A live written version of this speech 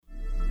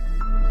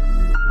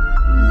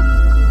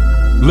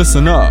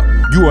Listen up,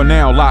 you are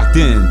now locked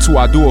in to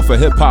I Do It For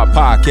Hip Hop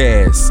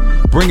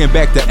podcast, bringing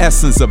back the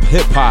essence of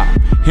hip hop,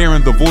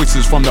 hearing the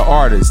voices from the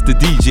artists, the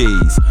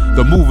DJs,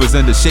 the movers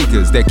and the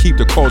shakers that keep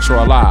the culture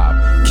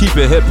alive. Keep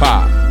it hip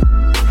hop.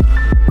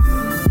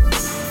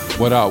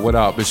 What up, what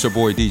up? It's your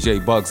boy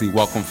DJ Bugsy.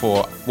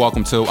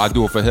 Welcome to I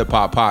Do It For Hip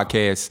Hop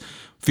podcast,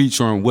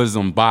 featuring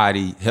Wisdom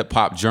Body, hip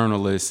hop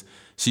journalist.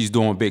 She's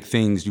doing big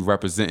things. You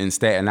representing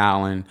Staten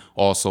Island,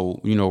 also,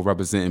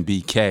 representing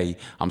BK.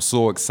 I'm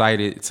so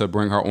excited to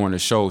bring her on the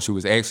show. She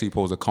was actually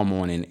supposed to come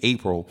on in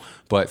April,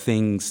 but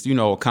things,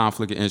 a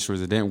conflict of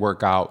interest, it didn't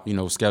work out.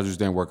 Schedules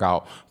didn't work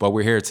out, but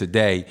we're here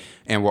today.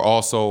 And we're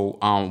also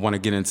want to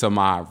get into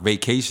my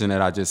vacation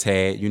that I just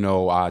had.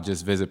 I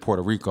just visited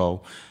Puerto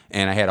Rico,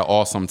 and I had an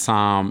awesome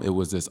time. It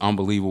was just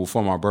unbelievable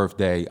for my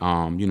birthday.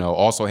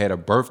 Also had a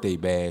birthday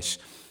bash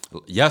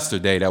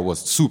yesterday that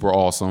was super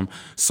awesome.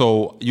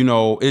 So,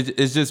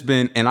 it's just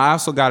been, and I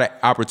also got an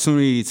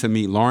opportunity to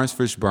meet Lawrence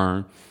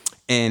Fishburne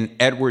and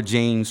Edward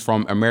James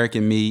from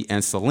American Me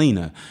and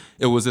Selena.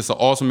 It was just an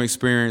awesome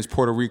experience.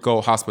 Puerto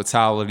Rico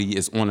hospitality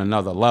is on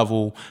another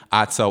level.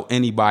 I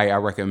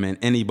recommend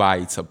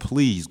anybody to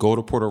please go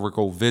to Puerto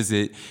Rico,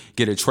 visit,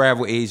 get a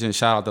travel agent.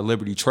 Shout out to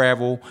Liberty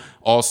Travel.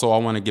 Also, I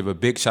want to give a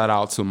big shout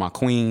out to my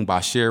queen,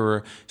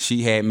 Bashira.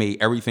 She had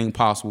made everything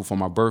possible for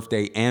my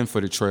birthday and for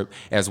the trip,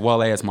 as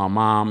well as my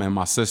mom and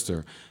my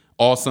sister.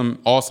 Awesome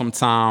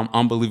time,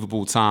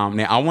 unbelievable time.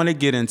 Now, I want to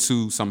get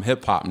into some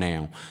hip-hop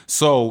now.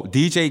 So,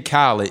 DJ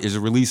Khaled is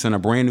releasing a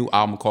brand new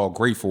album called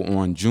Grateful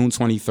on June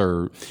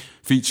 23rd,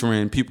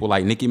 featuring people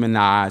like Nicki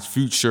Minaj,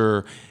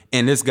 Future,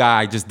 and this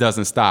guy just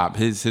doesn't stop.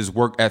 His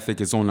work ethic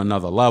is on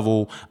another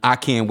level. I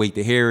can't wait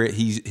to hear it.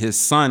 His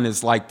son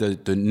is like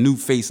the new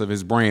face of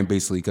his brand,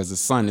 basically, because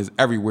his son is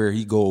everywhere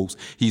he goes.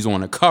 He's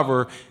on the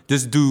cover.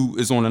 This dude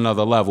is on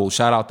another level.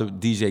 Shout out to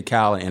DJ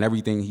Khaled and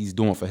everything he's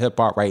doing for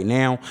hip-hop right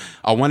now.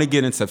 I want to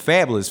get into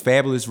Fabulous.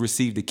 Fabulous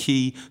received the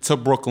key to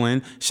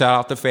Brooklyn. Shout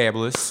out to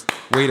Fabulous.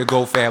 Way to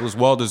go, Fabulous.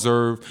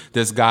 Well-deserved.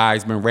 This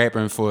guy's been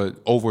rapping for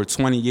over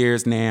 20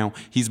 years now.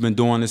 He's been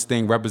doing this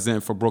thing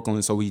representing for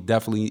Brooklyn, so he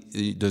definitely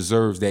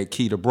deserves that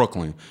key to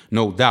Brooklyn,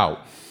 no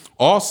doubt.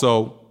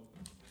 Also,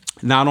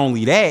 not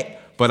only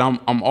that, but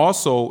I'm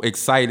also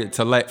excited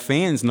to let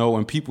fans know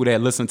and people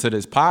that listen to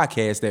this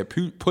podcast that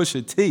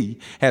Pusha T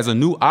has a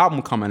new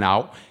album coming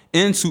out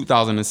in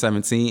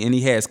 2017, and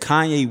he has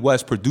Kanye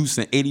West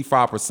producing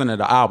 85% of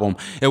the album.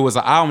 It was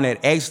an album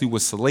that actually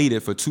was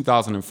slated for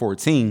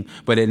 2014,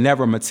 but it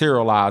never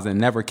materialized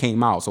and never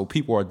came out. So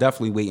people are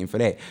definitely waiting for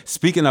that.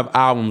 Speaking of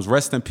albums,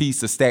 rest in peace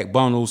to Stack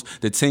Bundles.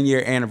 The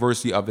 10-year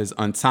anniversary of his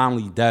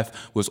untimely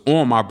death was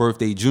on my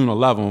birthday, June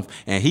 11th,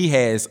 and he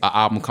has an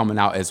album coming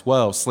out as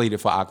well,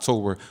 slated for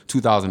October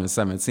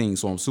 2017.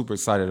 So I'm super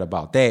excited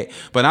about that.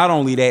 But not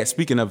only that,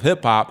 speaking of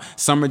hip-hop,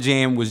 Summer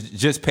Jam was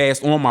just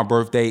passed on my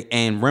birthday,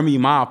 and Remy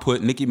Ma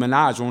put Nicki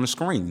Minaj on the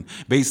screen,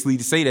 basically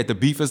to say that the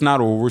beef is not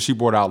over. She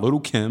brought out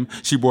Lil' Kim.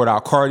 She brought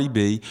out Cardi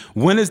B.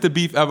 When is the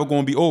beef ever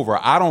going to be over?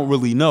 I don't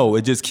really know.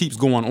 It just keeps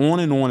going on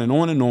and on and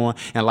on and on.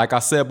 And like I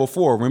said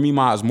before, Remy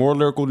Ma is more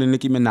lyrical than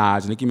Nicki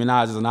Minaj. Nicki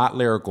Minaj is not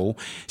lyrical.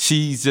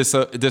 She's just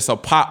a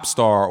pop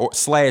star or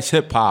 /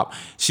 hip hop.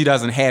 She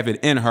doesn't have it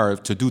in her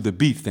to do the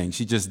beef thing.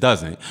 She just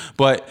doesn't.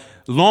 But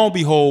lo and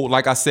behold,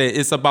 like I said,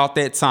 it's about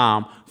that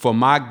time for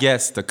my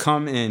guests to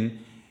come in,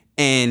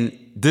 and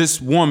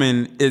this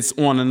woman is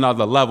on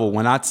another level.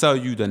 When I tell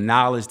you the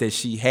knowledge that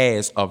she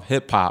has of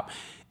hip-hop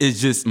is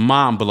just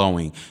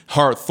mind-blowing.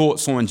 Her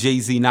thoughts on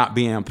Jay-Z not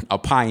being a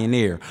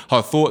pioneer.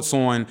 Her thoughts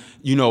on,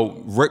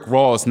 Rick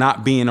Ross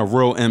not being a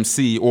real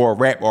MC or a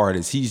rap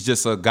artist. He's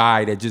just a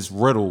guy that just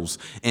riddles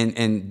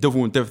and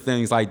different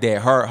things like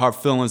that. Her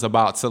feelings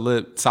about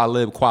Talib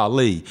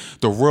Kweli,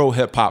 the real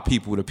hip-hop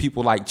people, the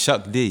people like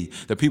Chuck D,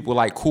 the people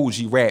like Kool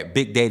G Rap,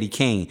 Big Daddy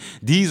Kane.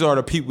 These are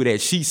the people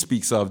that she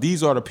speaks of.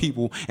 These are the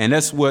people, and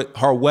that's what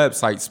her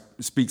website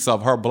speaks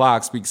of, her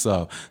blog speaks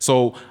of.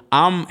 So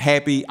I'm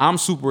happy, I'm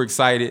super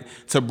excited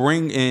to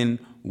bring in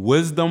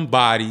Wisdom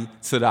Body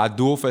to the I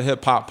Do It For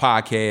Hip Hop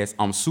podcast.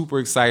 I'm super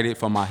excited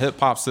for my hip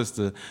hop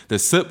sister to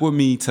sit with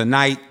me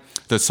tonight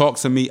to talk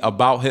to me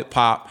about hip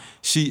hop.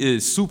 She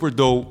is super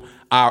dope.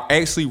 I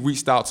actually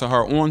reached out to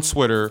her on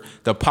Twitter.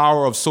 The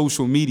power of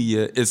social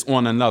media is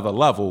on another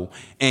level,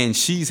 and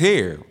she's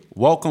here.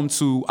 Welcome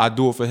to I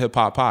Do It For Hip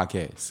Hop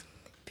podcast.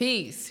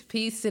 Peace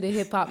to the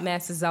hip hop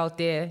masters out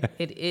there.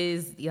 It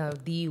is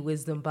the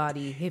Wisdom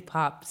Body hip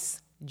hop's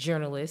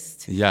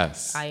journalist.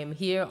 Yes. I am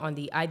here on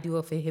the I Do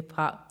It For Hip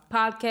Hop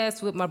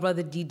podcast with my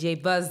brother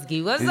DJ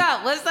Bugsy. What's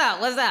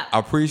up? I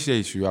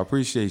appreciate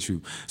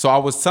you. So I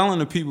was telling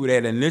the people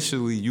that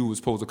initially you were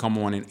supposed to come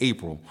on in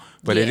April,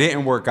 but it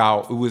didn't work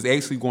out. It was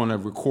actually going to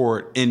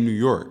record in New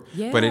York,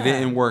 but it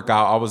didn't work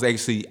out.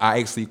 I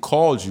actually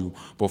called you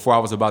before I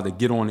was about to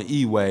get on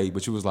the E-Way,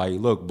 but you was like,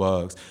 look,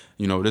 Bugs,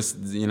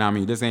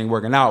 this ain't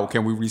working out.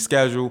 Can we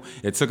reschedule?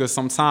 It took us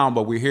some time,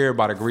 but we're here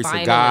by the grace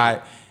of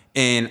God.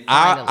 And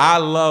I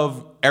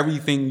love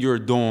everything you're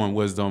doing,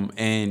 Wisdom,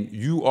 and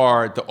you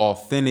are the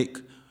authentic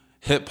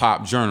hip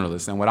hop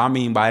journalist. And what I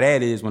mean by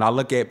that is when I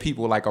look at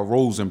people like a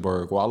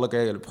Rosenberg, or I look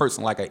at a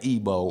person like a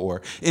Ebo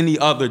or any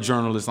other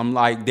journalist, I'm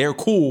like, they're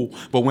cool,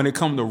 but when it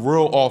comes to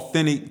real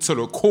authentic to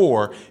the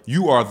core,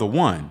 you are the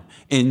one.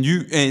 And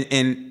you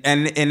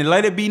and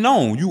let it be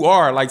known you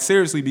are, like,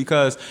 seriously,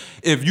 because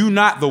if you're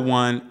not the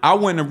one, I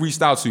wouldn't have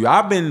reached out to you.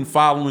 I've been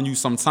following you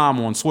some time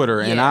on Twitter,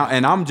 and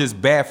I'm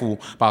just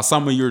baffled by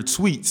some of your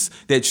tweets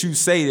that you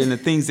say and the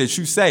things that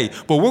you say.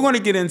 But we're going to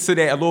get into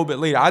that a little bit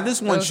later. I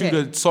just want you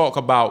to talk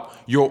about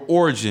your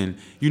origin.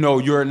 You know,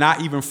 you're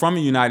not even from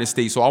the United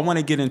States, so I want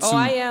to get into. Oh,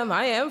 I am.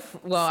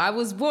 Well, I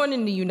was born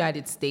in the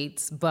United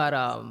States, but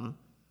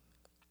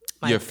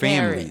my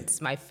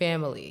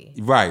family,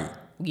 right.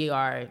 We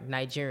are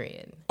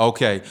Nigerian.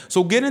 Okay,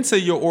 so get into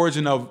your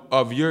origin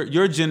of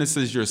your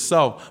genesis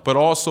yourself, but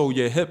also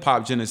your hip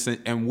hop genesis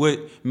and what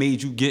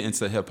made you get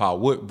into hip hop.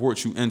 What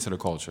brought you into the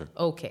culture?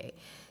 Okay,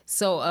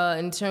 so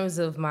in terms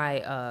of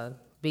my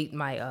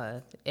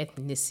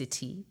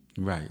ethnicity,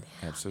 right,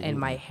 absolutely, and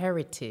my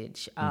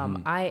heritage,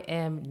 I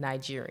am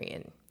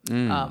Nigerian.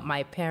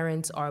 My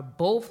parents are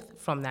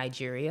both from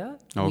Nigeria.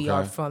 Okay. We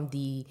are from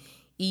the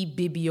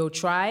Ibibio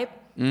tribe.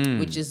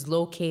 Which is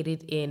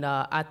located in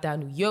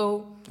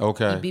Atanuyo.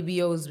 Okay.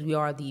 Ibibios, we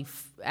are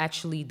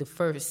actually the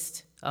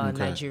first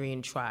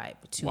Nigerian tribe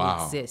to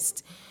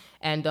exist.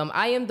 And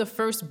I am the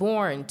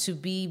firstborn to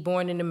be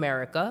born in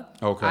America.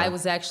 Okay. I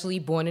was actually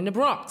born in the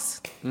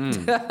Bronx.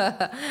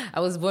 I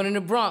was born in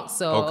the Bronx,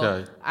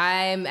 so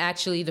I'm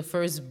actually the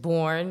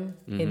firstborn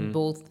in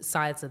both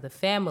sides of the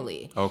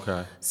family.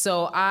 Okay.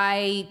 So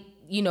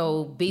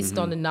based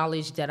on the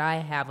knowledge that I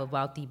have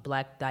about the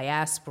Black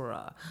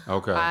diaspora,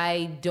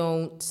 I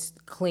don't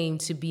claim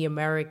to be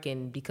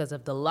American because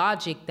of the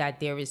logic that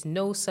there is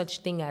no such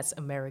thing as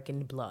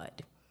American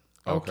blood.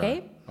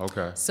 Okay.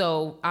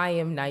 So I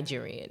am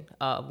Nigerian,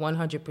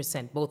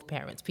 100%, both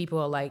parents. People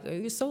are like, "Oh,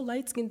 you're so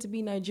light-skinned to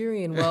be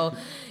Nigerian." Well,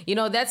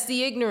 that's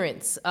the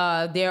ignorance.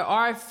 There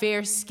are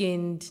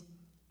fair-skinned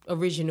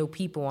original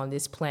people on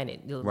this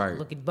planet. Right.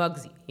 Look at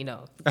Bugsy,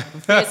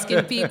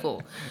 fair-skinned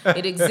people.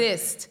 It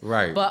exists.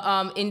 Right.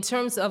 But in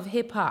terms of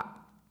hip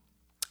hop,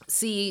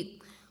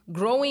 see,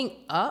 growing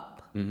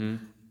up,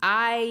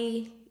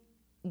 I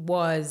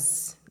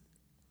was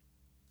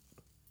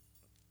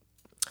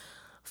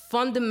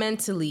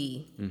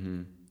fundamentally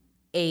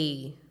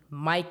a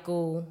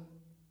Michael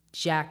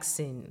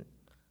Jackson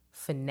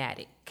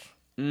fanatic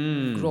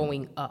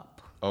growing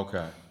up.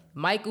 Okay.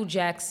 Michael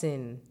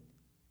Jackson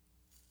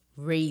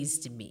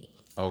raised me.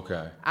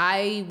 Okay.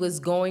 I was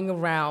going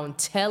around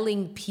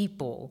telling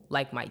people,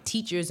 like my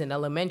teachers in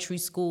elementary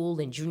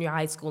school and junior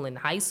high school and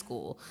high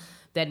school,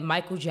 that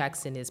Michael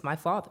Jackson is my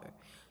father.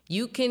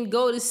 You can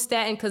go to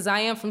Staten, because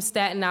I am from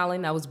Staten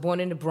Island. I was born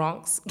in the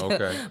Bronx,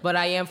 but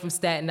I am from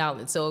Staten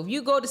Island. So if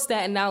you go to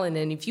Staten Island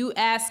and if you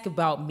ask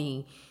about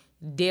me,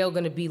 they're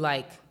going to be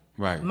like,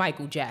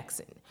 Michael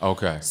Jackson.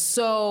 Okay.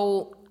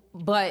 So,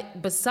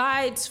 but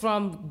besides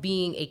from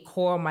being a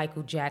core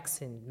Michael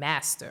Jackson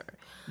master,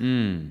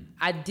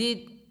 I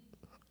did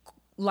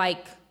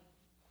like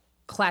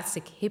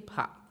classic hip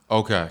hop.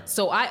 Okay.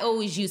 So I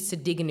always used to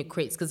dig in the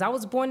crates because I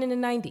was born in the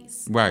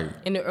 90s. Right.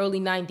 In the early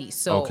 90s.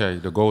 So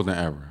the golden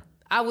era.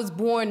 I was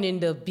born in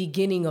the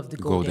beginning of the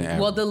golden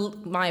era. Well,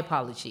 my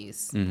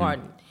apologies.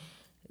 Pardon.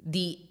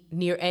 The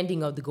near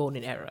ending of the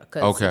golden era.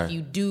 Because if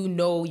you do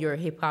know your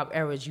hip hop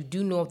eras, you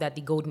do know that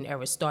the golden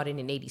era started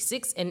in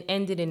 86 and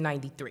ended in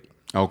 93.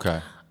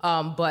 Okay.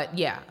 But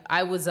yeah,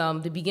 I was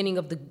the beginning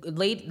of the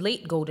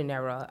late golden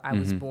era. I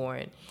was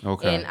born,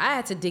 and I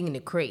had to dig in the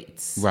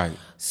crates. Right.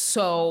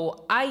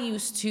 So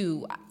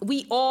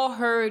we all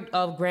heard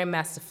of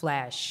Grandmaster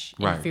Flash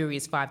and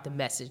Furious 5: The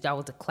Message. That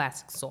was a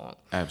classic song.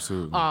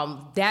 Absolutely.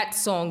 That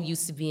song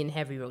used to be in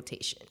heavy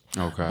rotation.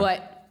 Okay.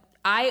 But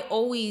I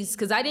always,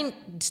 because I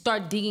didn't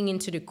start digging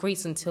into the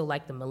crates until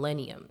like the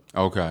millennium.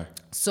 Okay.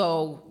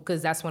 So,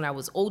 because that's when I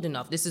was old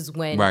enough. This is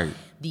when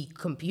the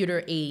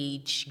computer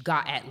age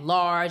got at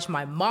large.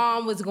 My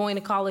mom was going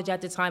to college at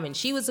the time, and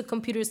she was a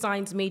computer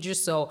science major.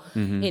 So,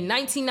 in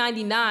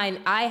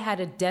 1999, I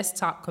had a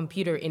desktop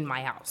computer in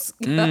my house.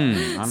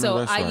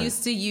 So, I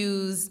used to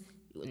use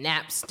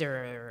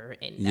Napster,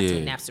 and that's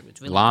when Napster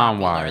was really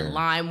popular.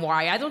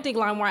 LimeWire. I don't think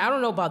LimeWire, I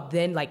don't know about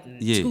then, like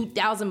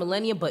 2000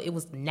 millennium, but it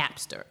was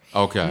Napster.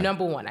 Okay.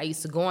 Number one. I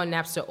used to go on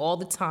Napster all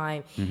the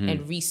time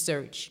and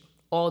research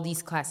all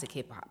these classic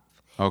hip hop.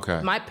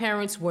 Okay. My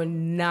parents were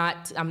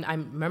not, I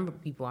remember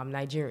people, I'm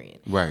Nigerian.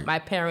 Right. My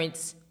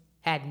parents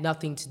had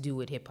nothing to do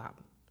with hip hop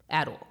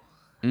at all.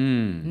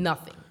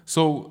 Nothing.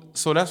 So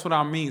that's what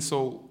I mean.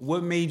 So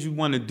what made you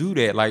want to do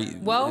that? Like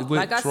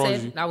I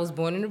said, I was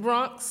born in the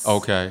Bronx.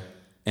 Okay.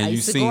 And I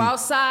used to go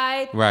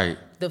outside. Right.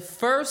 The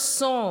first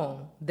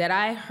song that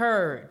I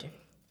heard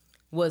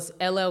was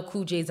LL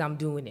Cool J's "I'm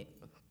Doing It."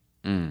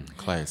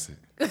 Classic.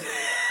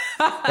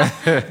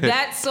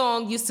 That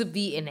song used to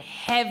be in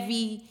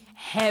heavy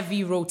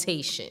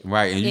rotation.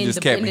 Right, and you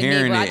just kept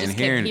hearing it. I just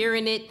kept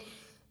hearing it.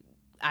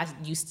 I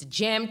used to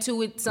jam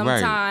to it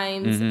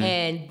sometimes,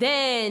 and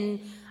then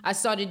I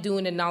started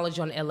doing the knowledge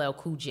on LL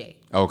Cool J.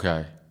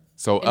 Okay.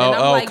 So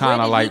LL kind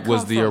of like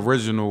was the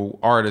original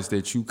artist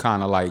that you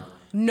kind of like.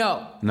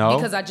 No,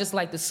 because I just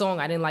liked the song.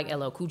 I didn't like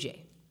LL Cool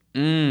J.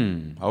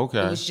 Okay.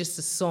 It was just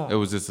a song. It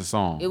was just a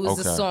song. It was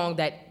a song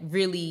that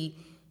really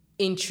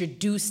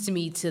introduced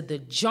me to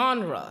the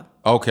genre.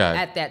 Okay.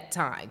 At that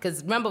time,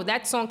 because remember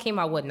that song came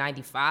out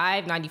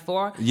 95,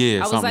 94.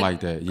 Yeah, something like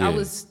that. Yeah. I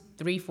was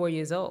 3-4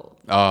 years old.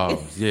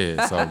 Oh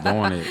yeah, so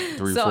doing it 3-4 years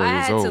old. So I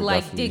had to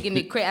like definitely. dig in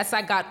the crazy. As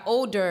I got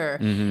older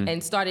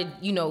and started,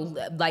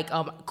 like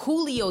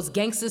Coolio's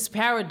 "Gangsta's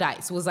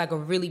Paradise" was like a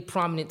really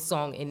prominent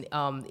song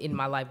in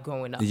my life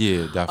growing up.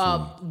 Yeah,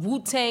 definitely.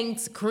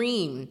 Wu-Tang's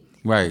 "Cream."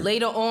 Right.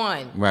 Later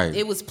on, right.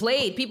 It was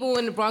played. People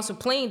in the Bronx were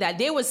playing that.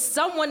 There was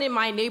someone in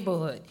my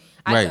neighborhood.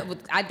 Right.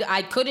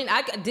 I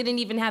didn't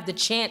even have the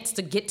chance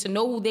to get to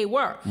know who they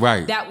were.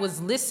 Right. That was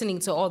listening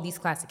to all these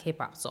classic hip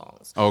hop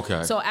songs.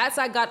 Okay. So as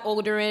I got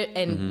older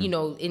and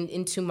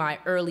into my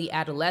early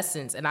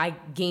adolescence, and I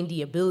gained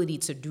the ability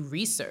to do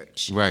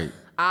research. Right.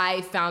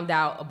 I found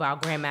out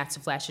about Grandmaster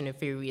Flash and the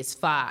Furious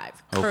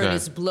 5,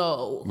 Curtis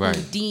Blow,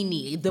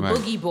 Houdini, the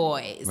Boogie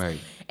Boys. Right.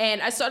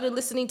 And I started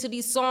listening to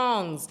these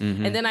songs.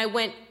 And then I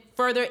went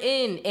further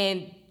in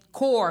and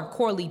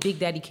Corley, Big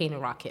Daddy Kane,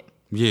 and Rakim.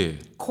 Yeah.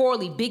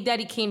 Corley, Big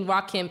Daddy Kane,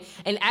 Rakim,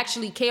 and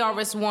actually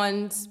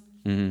KRS-One's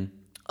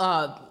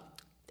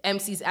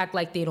MCs Act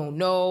Like They Don't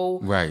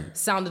Know. Right.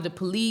 Sound of the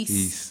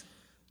Police.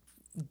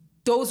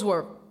 Those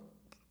were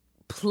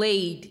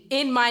played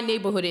in my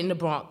neighborhood in the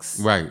Bronx.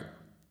 Right.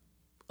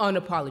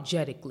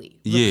 Unapologetically,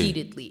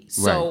 repeatedly.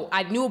 So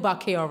I knew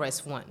about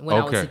KRS-One when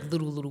I was a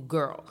little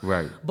girl.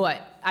 Right.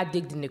 But I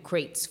digged in the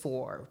crates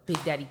for Big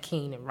Daddy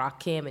Kane and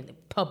Rakim, and the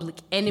Public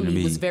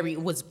Enemy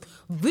was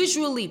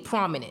visually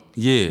prominent.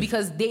 Yeah.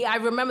 Because I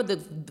remember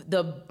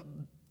the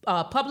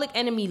Public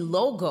Enemy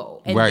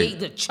logo and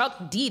the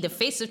Chuck D, the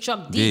face of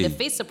Chuck D, the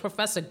face of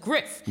Professor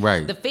Griff,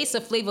 the face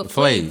of Flavor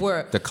Flav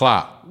were the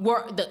clock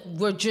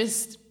were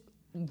just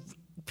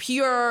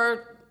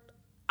pure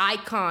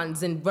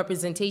icons and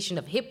representation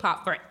of hip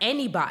hop for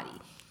anybody.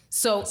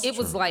 So it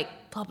was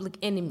like Public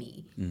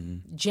Enemy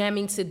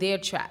jamming to their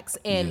tracks.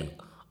 And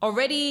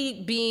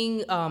already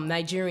being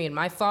Nigerian,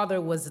 my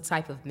father was the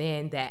type of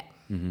man that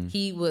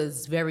he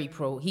was very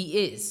he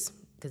is,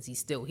 because he's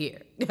still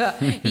here.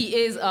 He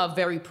is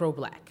very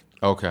pro-black.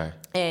 Okay.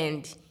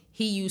 And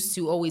he used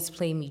to always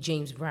play me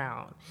James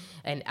Brown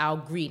and Al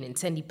Green and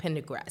Teddy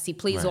Pendergrass. He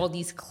plays all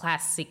these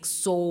classic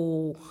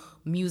soul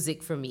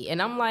music for me. And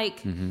I'm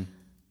like,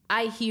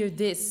 I hear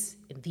this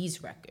in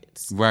these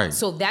records. Right.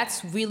 So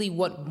that's really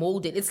what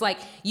molded. It's like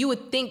you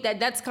would think that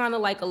that's kind of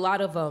like a lot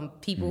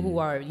of people who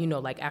are,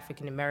 like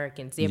African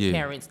Americans, their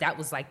parents, that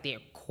was like their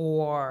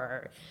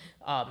core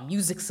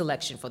music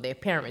selection for their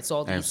parents,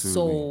 all these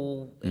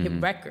soul hip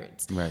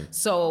records. Right.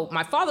 So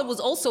my father was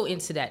also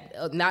into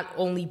that, not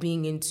only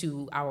being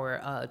into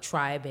our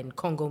tribe and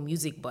Congo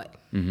music, but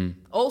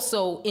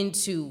also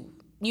into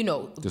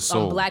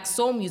black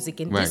soul music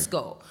and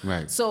disco.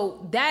 Right.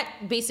 So that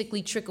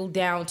basically trickled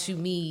down to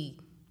me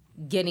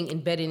getting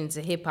embedded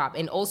into hip hop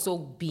and also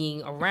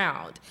being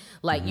around.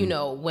 Like,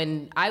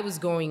 when I was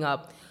growing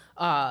up,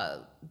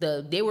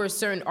 there were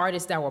certain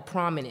artists that were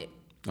prominent.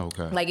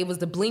 Okay. Like it was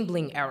the bling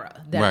bling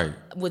era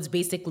that was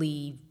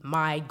basically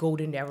my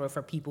golden era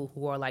for people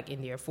who are like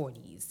in their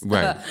 40s.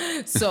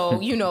 Right. So,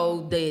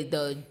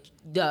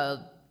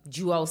 the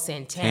Joel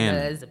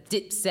Santana's, the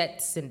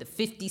Dipsets, and the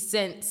 50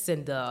 Cents,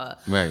 and the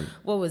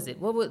what was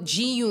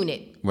G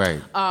Unit?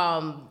 Right.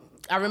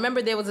 I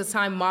remember there was a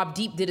time Mobb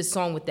Deep did a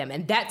song with them,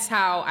 and that's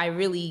how I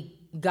really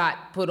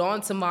got put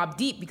on to Mobb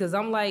Deep, because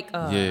I'm like,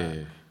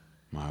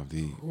 Mobb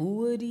Deep.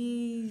 Who are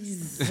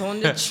these on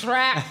the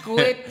track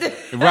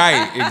with?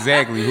 Right,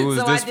 exactly. Who is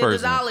so this I did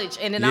person? The knowledge,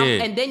 and then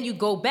and then you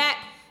go back,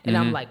 and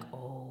I'm like,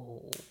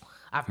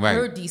 I've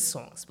heard these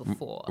songs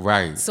before.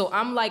 Right. So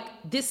I'm like,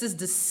 this is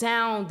the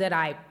sound that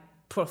I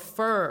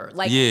prefer.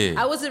 Like,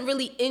 I wasn't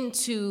really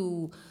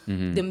into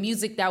the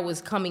music that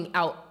was coming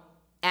out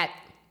at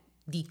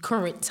the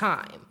current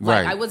time.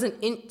 Like, I wasn't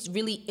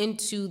really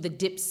into the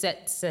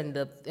Dipsets and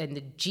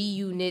the G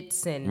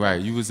Units and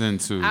you was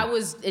into.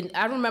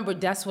 I remember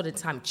that's what the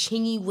time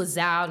Chingy was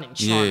out and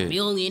Chart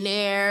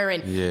Millionaire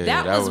and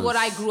that was what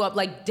I grew up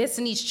like.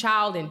 Destiny's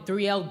Child and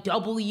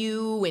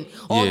 3LW and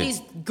all these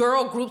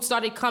girl groups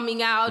started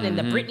coming out and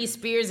the Britney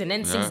Spears and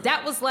NSYNC.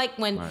 That was like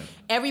when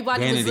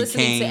everybody Vanity was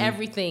listening to Kane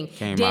everything.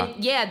 came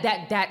out.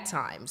 That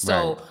time.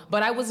 So,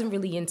 but I wasn't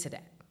really into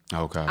that.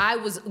 Okay. I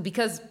was,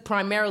 because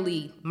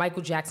primarily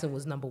Michael Jackson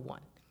was number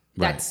one.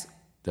 That's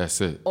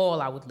it.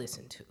 All I would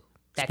listen to.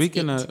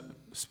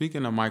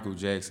 Speaking of Michael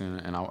Jackson,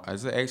 and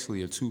it's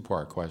actually a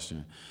two-part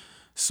question.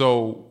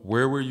 So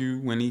where were you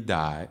when he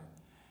died?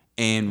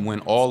 And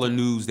when all the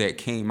news that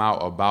came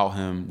out about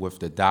him with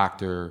the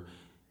doctor,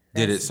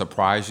 did it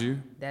surprise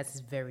you?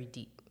 That's very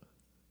deep.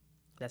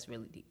 That's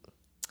really deep.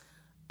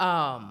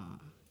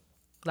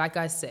 Like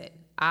I said,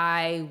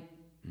 I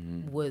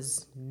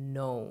was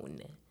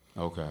known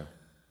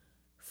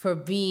for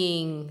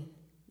being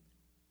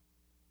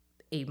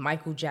a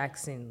Michael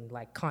Jackson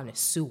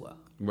connoisseur.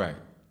 Right.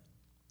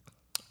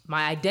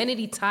 My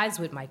identity ties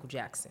with Michael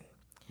Jackson.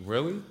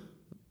 Really?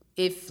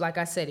 If, like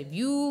I said, if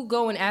you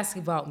go and ask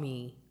about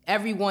me,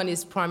 everyone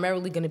is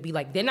primarily going to be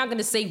like, they're not going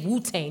to say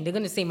Wu-Tang, they're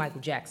going to say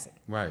Michael Jackson.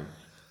 Right.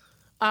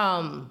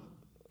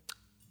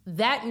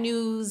 That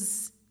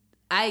news,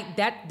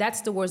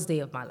 that's the worst day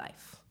of my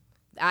life.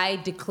 I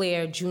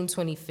declare June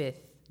 25th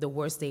the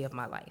worst day of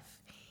my life.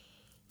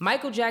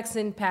 Michael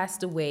Jackson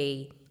passed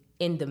away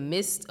in the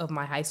midst of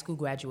my high school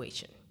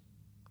graduation.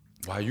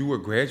 While you were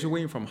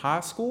graduating from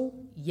high school?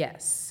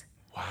 Yes.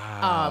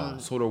 Wow.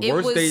 So the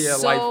worst day of your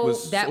life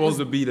was supposed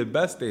to be the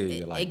best day of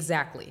your life.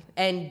 Exactly.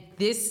 And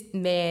this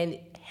man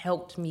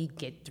helped me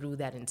get through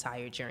that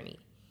entire journey.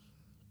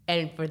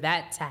 And for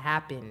that to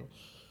happen,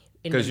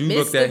 because you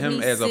looked at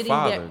him as a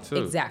father,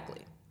 too.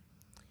 Exactly.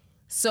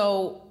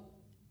 So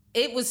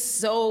it was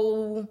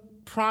so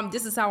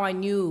this is how I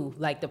knew,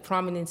 like, the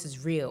prominence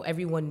is real.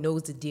 Everyone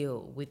knows the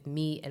deal with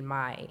me and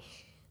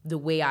the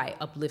way I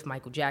uplift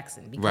Michael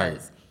Jackson.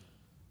 Because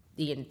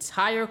the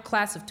entire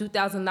class of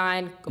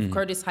 2009 of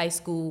Curtis High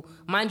School,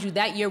 mind you,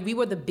 that year, we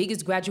were the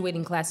biggest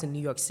graduating class in New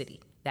York City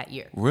that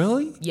year.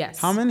 Really? Yes.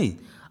 How many?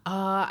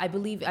 I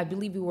believe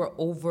we were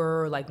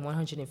over like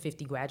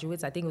 150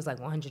 graduates. I think it was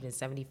like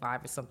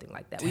 175 or something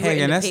like that.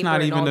 Hey, and that's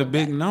not even a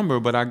big number,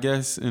 but I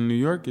guess in New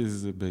York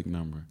is a big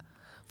number.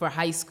 For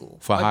high school.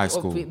 For high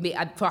school,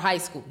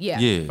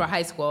 yeah. For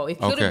high school. It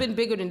could have been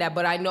bigger than that,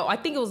 but I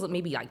think it was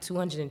maybe like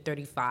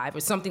 235 or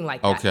something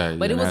like that. Okay.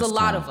 But it was a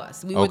lot of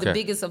us. We were the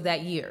biggest of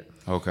that year.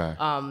 Okay.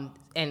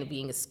 And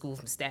being a school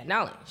from Staten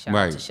Island. Shout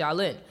out to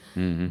Shaolin.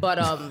 Mm-hmm. But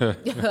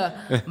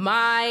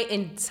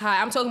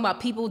I'm talking about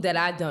people that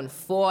I done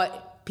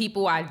fought,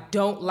 people I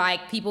don't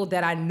like, people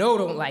that I know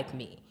don't like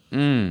me.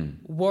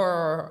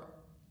 Were...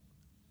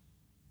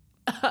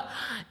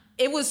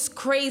 It was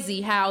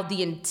crazy how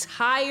the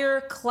entire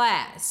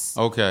class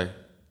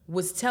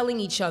was telling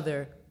each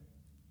other,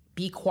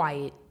 be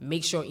quiet,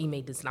 make sure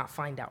Ime does not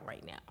find out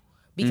right now.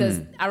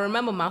 Because I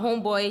remember my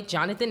homeboy,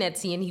 Jonathan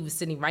Etienne, he was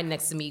sitting right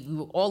next to me. We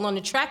were all on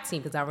the track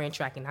team because I ran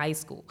track in high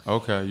school.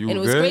 Okay, you were good? And it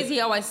was crazy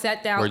how I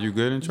sat down. Were you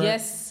good in track?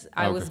 Yes,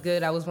 I was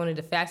good. I was one of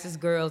the fastest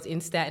girls in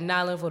Staten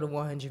Island for the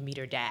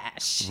 100-meter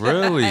dash.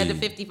 Really? I had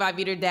the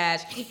 55-meter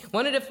dash.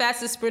 One of the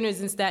fastest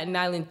sprinters in Staten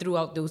Island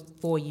throughout those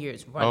 4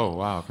 years running. Oh,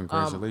 wow.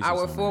 Congratulations.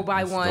 Our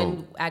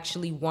 4x1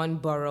 actually won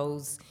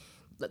boroughs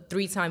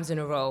 3 times in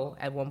a row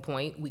at one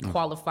point. We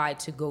qualified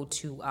to go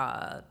to...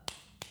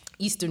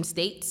 Eastern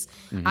States.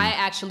 I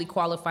actually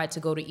qualified to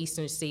go to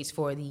Eastern States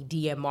for the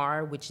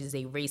DMR, which is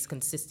a race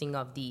consisting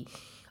of the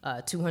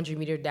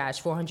 200-meter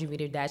dash,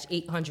 400-meter dash,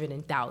 800,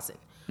 and 1,000.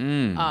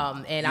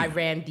 And I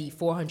ran the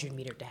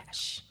 400-meter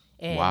dash.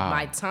 And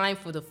my time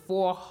for the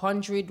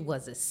 400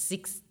 was a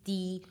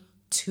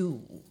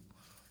 62,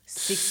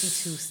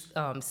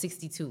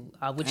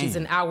 which is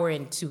an hour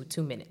and two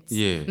minutes.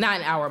 Yeah.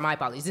 Not an hour, my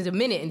apologies. It's a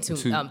minute and 2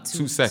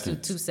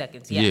 seconds. 2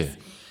 seconds, yes. Yeah.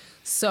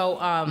 So,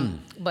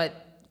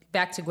 but...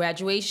 back to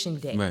graduation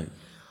day. Right.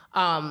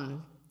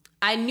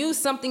 I knew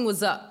something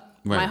was up.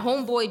 Right. My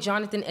homeboy,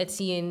 Jonathan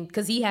Etienne,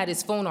 because he had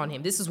his phone on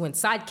him. This is when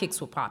sidekicks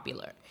were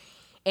popular.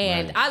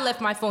 And I left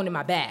my phone in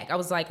my bag. I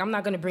was like, I'm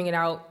not going to bring it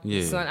out.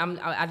 Yeah. Son,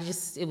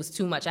 it was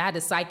too much. I had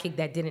a sidekick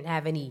that didn't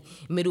have any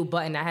middle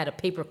button. I had a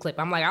paper clip.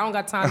 I'm like, I don't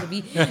got time to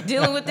be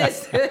dealing with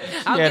this.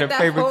 I'll get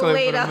that phone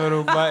later. With a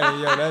middle button.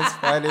 Yo, that's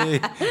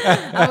funny.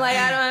 I'm like,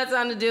 I don't have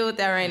time to deal with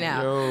that right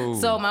now. Yo.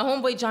 So my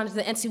homeboy, Jonathan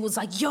Etienne, was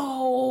like,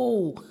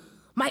 yo...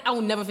 I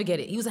will never forget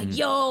it. He was like,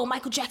 yo,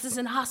 Michael Jackson's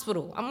in the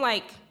hospital. I'm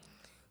like,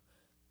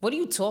 what are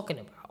you talking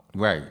about?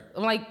 Right.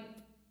 I'm like,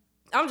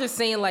 I'm just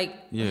saying, like,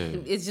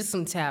 it's just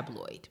some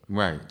tabloid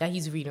that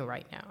he's reading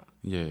right now.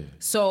 Yeah.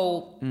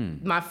 So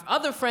my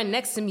other friend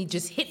next to me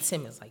just hits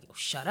him. It's like, yo,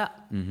 shut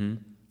up.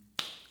 I'm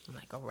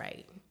like, all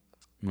right.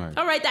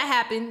 All right, that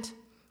happened.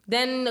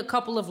 Then a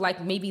couple of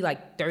maybe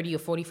 30 or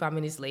 45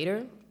 minutes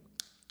later,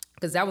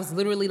 because that was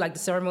literally the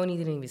ceremony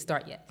didn't even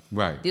start yet.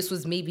 Right. This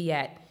was maybe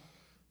at...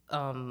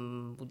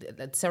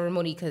 the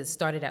ceremony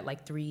started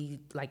at 3,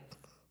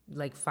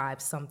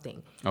 5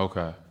 something.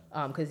 Okay.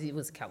 Because it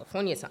was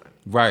California time.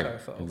 Right.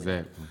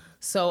 Exactly.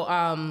 So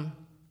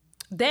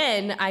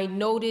then I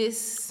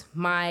noticed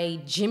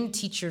my gym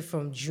teacher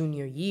from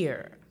junior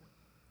year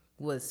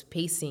was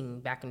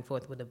pacing back and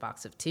forth with a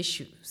box of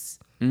tissues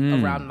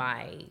around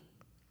my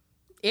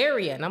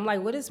area, and I'm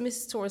like, "What is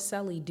Miss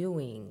Torricelli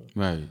doing?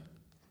 Right.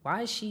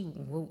 Why is she?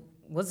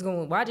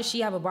 Why does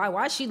she have a body?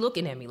 Why is she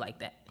looking at me like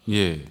that?"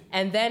 Yeah.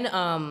 And then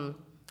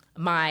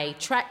my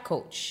track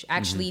coach,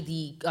 actually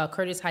the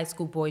Curtis High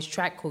School boys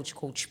track coach,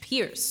 Coach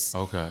Pierce,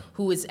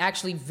 who is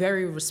actually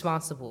very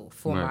responsible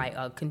for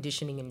my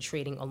conditioning and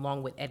training,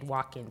 along with Ed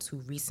Watkins, who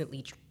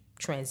recently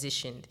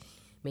transitioned.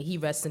 May he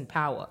rest in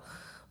power.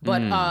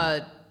 But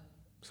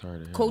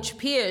Coach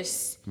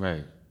Pierce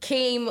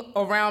came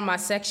around my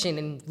section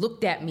and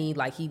looked at me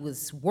like he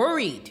was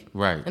worried.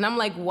 Right. And I'm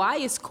like, why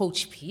is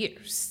Coach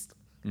Pierce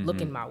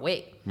looking my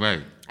way?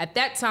 Right. At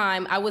that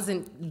time, I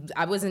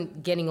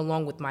wasn't getting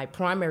along with my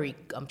primary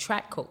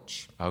track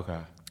coach. Okay.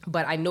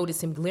 But I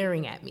noticed him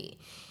glaring at me.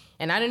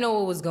 And I didn't know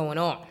what was going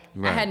on.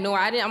 Right. I had no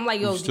idea. I'm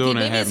like, yo,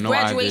 maybe it's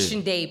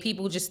graduation day.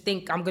 People just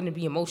think I'm going to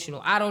be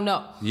emotional. I don't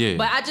know. Yeah.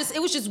 But it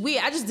was just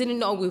weird. I just didn't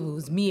know if it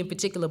was me in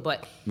particular.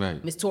 But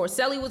Miss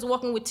Torricelli was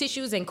walking with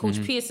tissues, and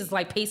Coach Pierce is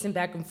like pacing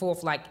back and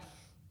forth like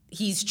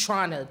he's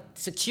trying to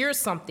secure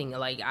something.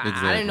 Like,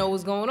 I didn't know what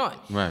was going on.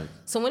 Right.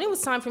 So when it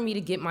was time for me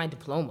to get my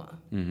diploma,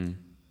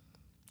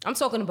 I'm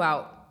talking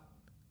about,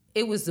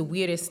 it was the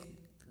weirdest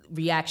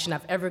reaction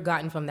I've ever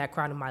gotten from that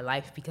crowd in my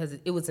life, because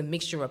it was a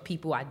mixture of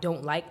people I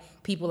don't like,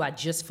 people I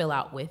just fell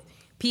out with,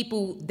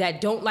 people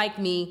that don't like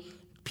me,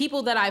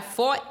 people that I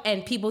fought,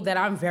 and people that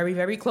I'm very,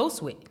 very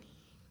close with.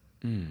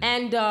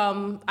 And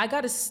I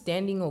got a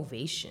standing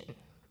ovation.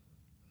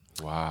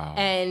 Wow.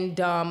 And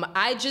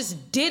I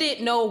just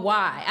didn't know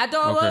why. I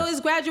thought, well, it was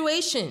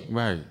graduation.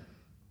 Right.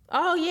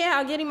 Oh, yeah,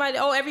 I'm getting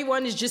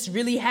everyone is just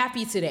really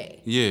happy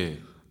today. Yeah.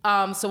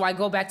 So I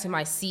go back to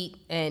my seat,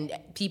 and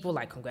people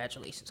like,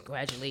 congratulations.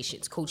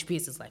 Coach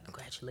Pierce is like,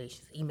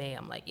 congratulations. Ime,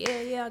 I'm like,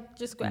 yeah, I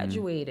just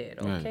graduated.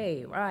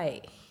 Okay,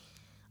 right.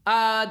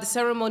 The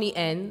ceremony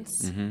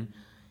ends,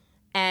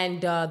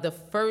 and the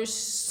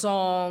first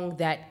song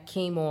that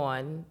came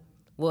on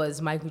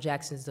was Michael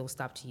Jackson's Don't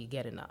Stop Till You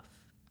Get Enough.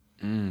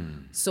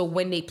 So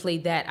when they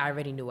played that, I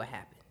already knew what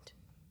happened.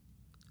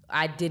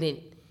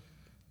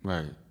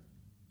 Right.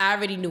 I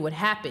already knew what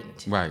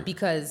happened. Right.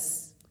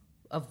 Because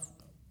of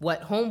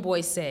what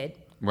Homeboy said.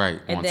 Right.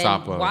 And on then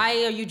top of,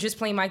 why are you just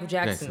playing Michael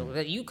Jackson?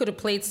 You could have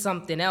played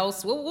something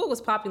else. What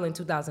was popular in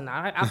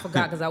 2009? I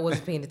forgot because I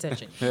wasn't paying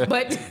attention.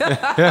 But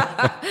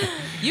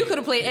you could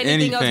have played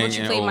anything else, but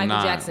you played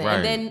Michael Jackson.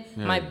 Right. And then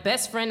my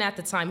best friend at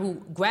the time, who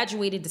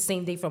graduated the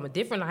same day from a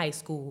different high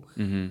school,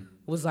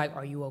 was like,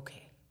 are you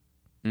okay?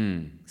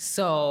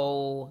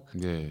 So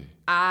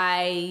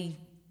I've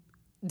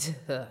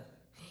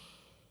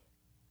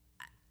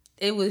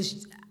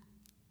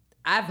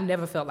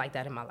never felt like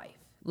that in my life.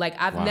 Like,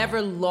 I've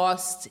never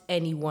lost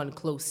anyone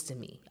close to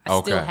me. I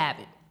still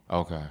haven't.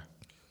 Okay.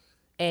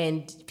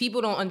 And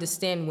people don't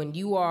understand, when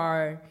you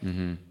are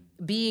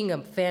being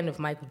a fan of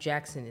Michael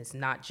Jackson is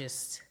not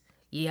just,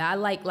 I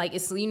like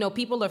it's,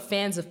 people are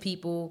fans of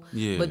people,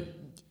 but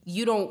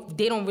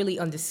they don't really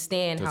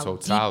understand the how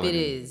totality deep it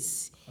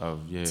is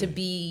to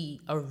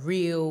be a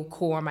real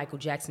core Michael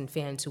Jackson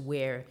fan, to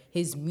where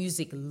his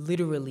music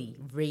literally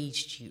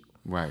raised you.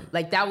 Right.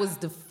 Like, that was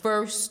the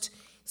first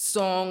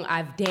song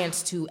I've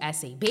danced to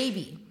as a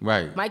baby.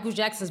 Right. Michael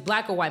Jackson's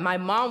Black or White. My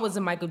mom was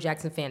a Michael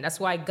Jackson fan. That's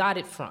where I got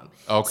it from.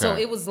 Okay. So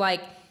it was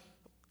like,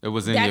 it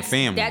was in your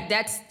family.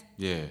 That's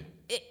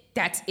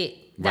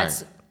it.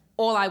 That's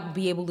all I would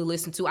be able to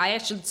listen to. I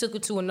actually took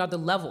it to another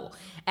level.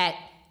 At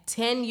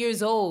 10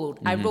 years old,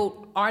 I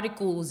wrote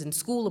articles in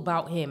school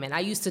about him, and I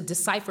used to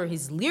decipher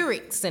his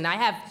lyrics, and I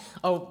have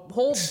a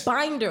whole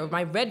binder,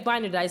 my red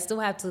binder, that I still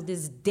have to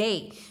this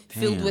day,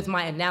 filled with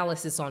my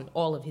analysis on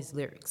all of his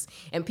lyrics.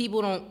 And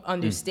people don't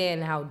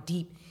understand how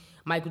deep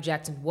Michael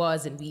Jackson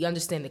was, and we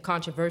understand the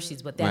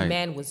controversies, but that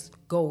man was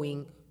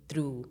going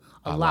through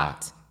a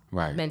lot.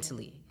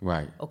 Mentally.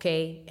 Right.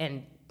 Okay?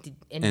 And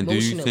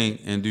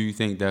emotionally. Do you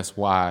think that's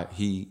why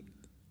he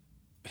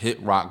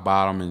hit rock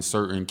bottom in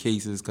certain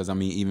cases? Because, I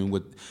mean, even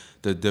with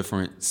the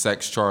different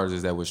sex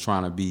charges that was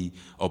trying to be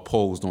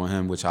opposed on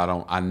him, which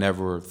I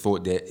never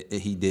thought that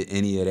he did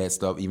any of that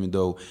stuff, even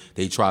though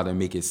they tried to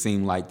make it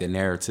seem like the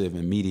narrative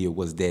in media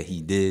was that he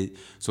did.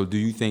 So do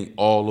you think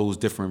all those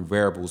different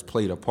variables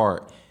played a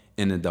part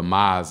in the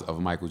demise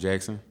of Michael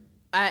Jackson?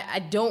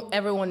 I don't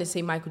ever want to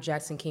say Michael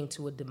Jackson came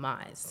to a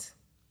demise.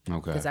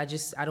 Okay. Because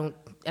I don't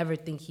ever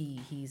think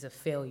he's a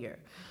failure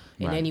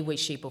in any way,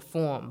 shape, or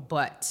form.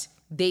 But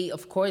they,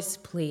 of course,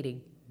 played a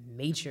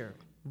major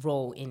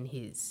role in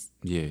his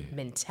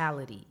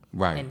mentality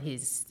and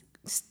his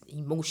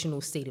emotional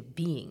state of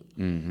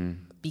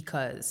being.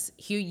 Because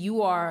here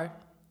you are,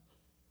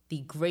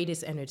 the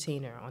greatest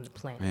entertainer on the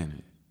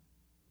planet.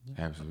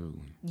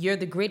 Absolutely. You're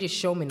the greatest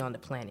showman on the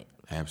planet.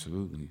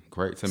 Absolutely.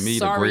 Great. To me,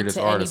 the greatest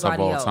artist of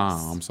all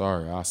time. I'm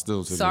sorry. I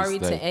still to this day. Sorry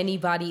to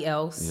anybody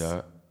else.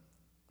 Yeah.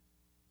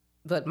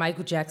 But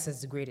Michael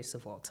Jackson's the greatest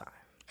of all time.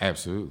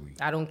 Absolutely.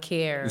 I don't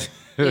care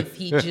if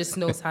he just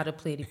knows how to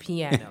play the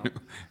piano.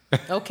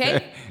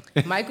 Okay?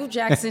 Michael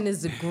Jackson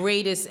is the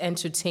greatest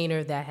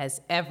entertainer that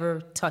has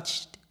ever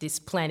touched this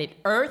planet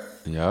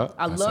Earth. Yeah.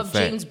 I love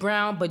James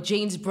Brown, but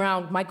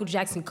Michael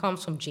Jackson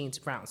comes from James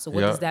Brown. So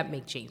what does that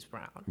make James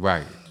Brown?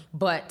 Right.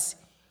 But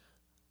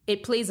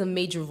it plays a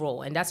major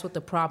role, and that's what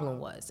the problem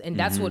was. And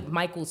that's what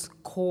Michael's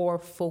core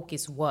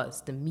focus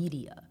was, the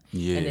media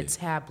and the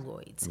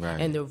tabloids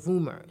and the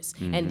rumors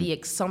and the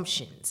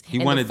assumptions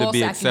and the false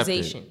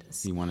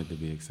accusations. He wanted to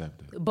be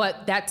accepted.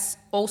 But that's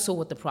also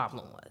what the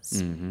problem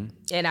was.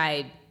 And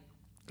I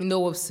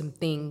know of some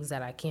things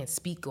that I can't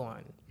speak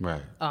on.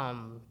 Right.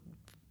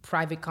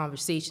 Private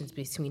conversations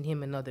between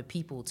him and other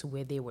people, to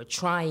where they were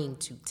trying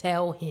to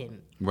tell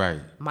him,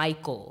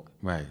 Michael,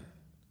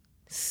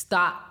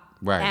 stop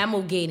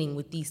amalgamating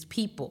with these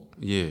people.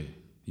 Yeah,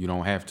 you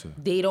don't have to.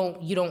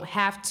 You don't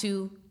have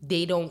to.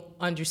 They don't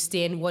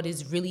understand what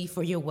is really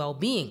for your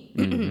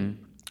well-being.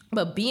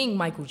 But being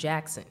Michael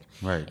Jackson,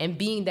 right, and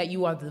being that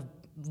you are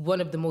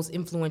one of the most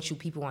influential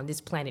people on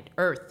this planet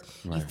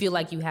Earth, right, you feel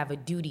like you have a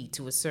duty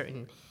to a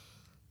certain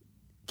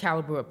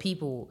caliber of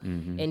people.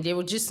 And there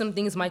were just some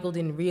things Michael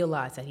didn't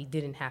realize that he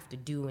didn't have to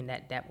do, and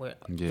that were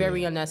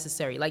very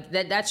unnecessary. Like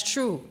that's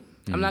true.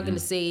 I'm not going to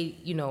say,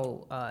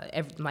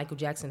 Michael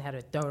Jackson had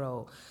a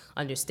thorough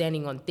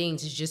understanding on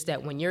things. It's just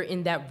that when you're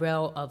in that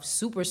realm of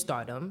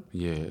superstardom,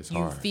 it's you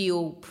hard.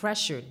 feel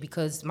pressured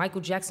because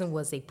Michael Jackson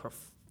was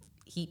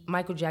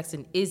Michael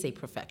Jackson is a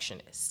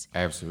perfectionist.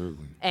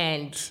 Absolutely.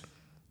 And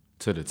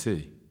to the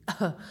T.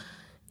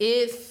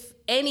 If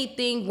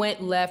anything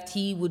went left,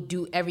 he would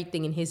do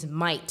everything in his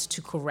might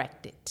to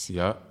correct it.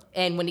 Yeah.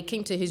 And when it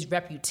came to his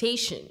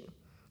reputation,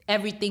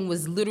 everything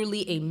was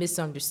literally a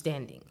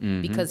misunderstanding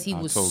because he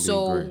was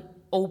totally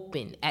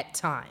open at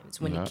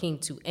times when it came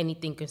to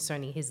anything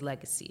concerning his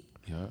legacy.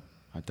 Yeah,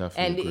 I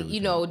definitely agree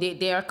with that.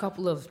 There are a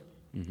couple of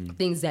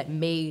things that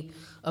may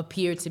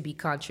appear to be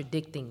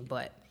contradicting,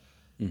 but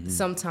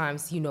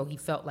sometimes, he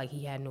felt like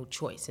he had no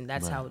choice, and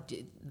that's how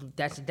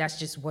that's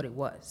just what it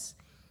was.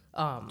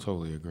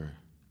 Totally agree.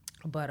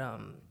 But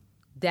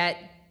that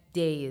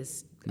day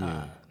is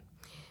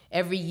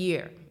every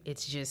year.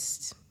 It's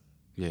just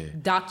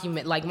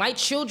document. Like my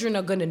children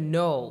are gonna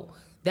know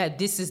that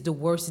this is the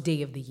worst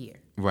day of the year.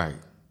 Right.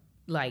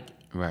 Like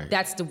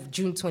that's the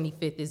June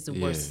 25th is the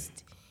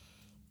worst.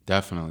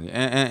 Definitely,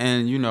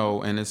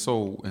 and it's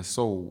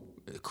so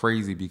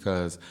crazy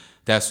because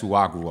that's who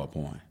I grew up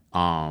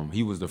on.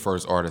 He was the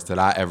first artist that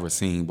I ever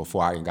seen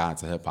before I got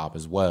into hip hop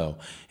as well,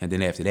 and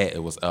then after that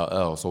it was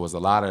LL. So it was a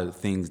lot of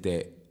things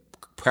that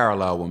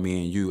parallel with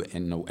me and you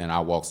and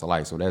our walks of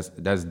life. So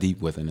that's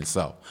deep within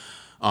itself.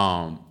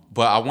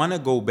 But I want to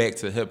go back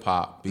to hip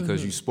hop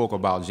because you spoke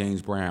about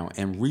James Brown,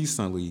 and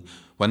recently,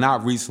 well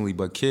not recently,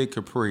 but Kid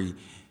Capri.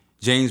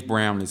 James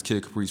Brown is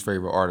Kid Capri's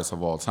favorite artist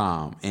of all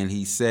time, and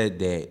he said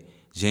that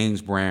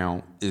James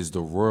Brown is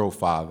the real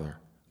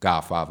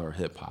godfather of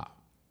hip hop.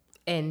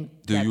 And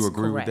do you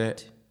agree with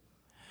that?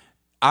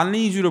 I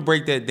need you to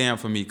break that down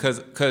for me, cause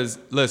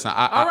listen,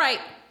 all right.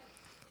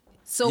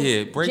 So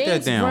break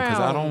James that down,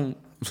 Brown,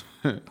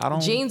 cause I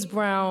don't. James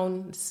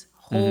Brown's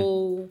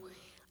whole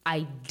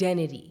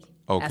identity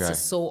as a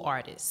soul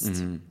artist.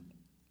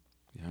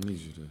 Yeah, I need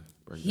you to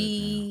break that down.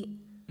 He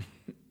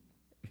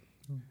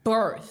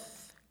birthed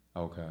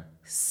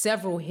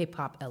several hip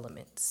hop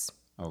elements.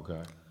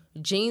 Okay.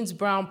 James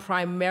Brown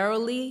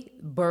primarily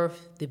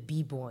birthed the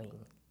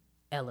b-boying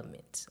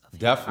element of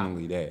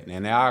definitely hip-hop. That,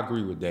 and I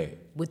agree with that.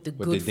 With the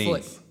good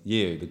foot.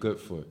 Yeah, the good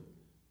foot.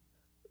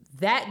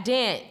 That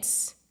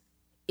dance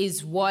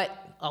is what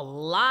a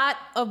lot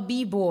of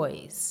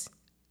b-boys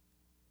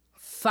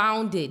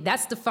founded.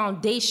 That's the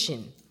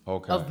foundation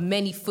of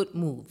many foot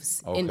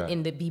moves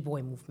in the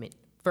b-boy movement.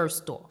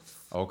 First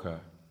off. Okay.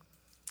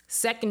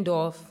 Second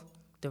off,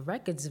 the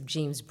records of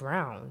James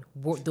Brown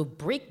were the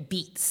break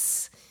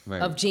beats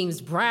of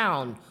James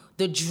Brown.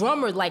 The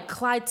drummer like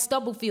Clyde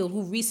Stubblefield,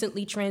 who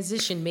recently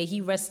transitioned, may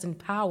he rest in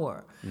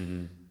power.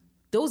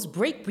 Those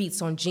break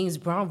beats on James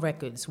Brown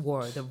records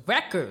were the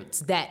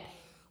records that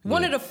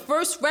one of the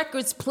first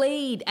records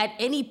played at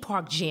any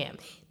park jam.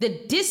 The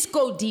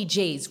disco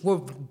DJs were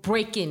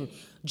breaking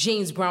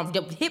James Brown.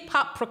 The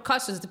hip-hop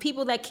percussionists, the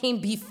people that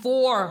came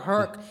before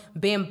Herc,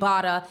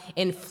 Bambaataa,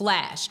 and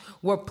Flash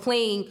were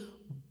playing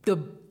the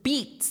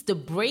beats, the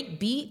break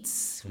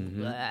beats.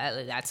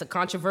 That's a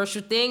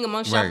controversial thing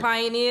amongst our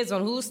pioneers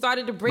on who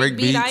started the break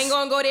beat. I ain't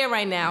gonna go there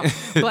right now.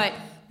 But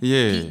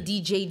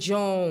DJ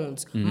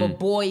Jones,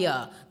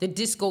 Maboya, the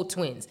Disco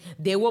Twins.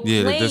 They were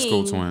playing. Yeah, the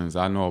Disco Twins.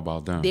 I know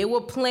about them. They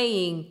were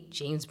playing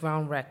James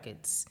Brown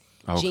records.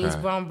 James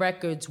Brown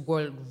records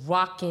were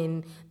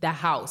rocking the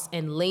house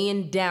and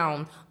laying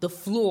down the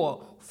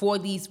floor for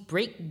these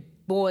break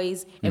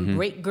boys and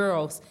break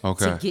girls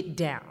to get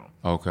down.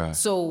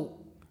 So,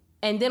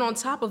 and then on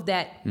top of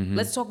that,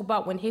 let's talk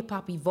about when hip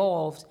hop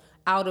evolved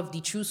out of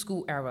the true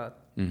school era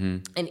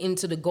and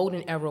into the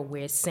golden era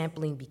where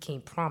sampling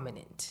became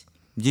prominent.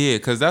 Yeah,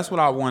 because that's what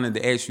I wanted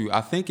to ask you.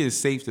 I think it's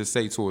safe to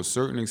say to a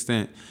certain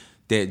extent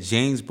that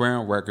James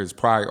Brown records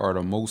probably are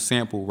the most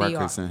sampled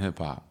records in hip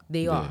hop.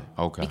 They are.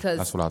 Okay, because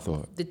that's what I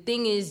thought. The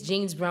thing is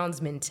James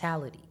Brown's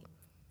mentality.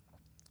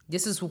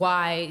 This is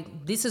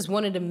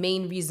one of the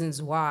main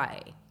reasons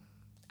why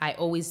I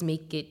always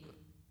make it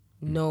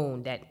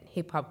known that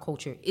hip-hop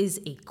culture is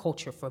a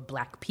culture for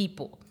black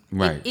people.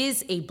 It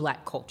is a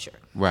black culture.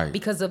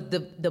 Because of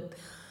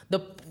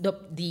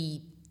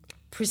the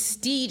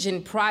prestige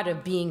and pride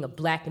of being a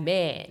black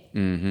man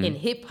in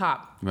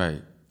hip-hop.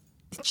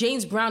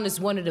 James Brown is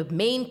one of the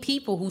main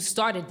people who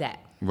started that.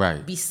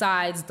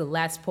 Besides the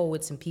last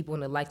poets and people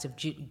in the likes of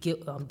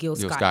Gil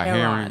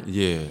Scott-Heron.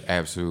 Yeah,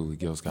 absolutely.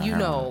 Gil Scott-Heron.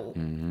 You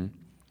know,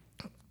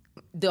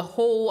 the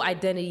whole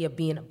identity of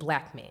being a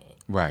black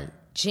man.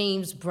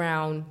 James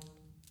Brown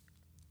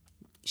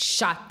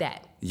shot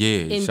that.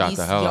 In shot these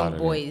the hell young out of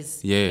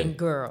boys and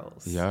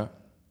girls.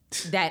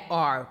 That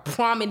are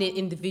prominent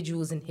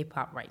individuals in hip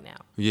hop right now.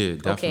 Yeah,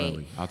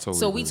 definitely. I totally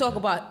So we talk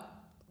about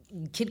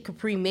Kid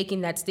Capri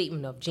making that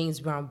statement of James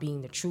Brown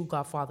being the true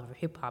godfather of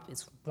hip hop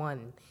is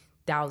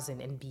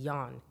 1,000 and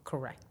beyond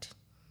correct.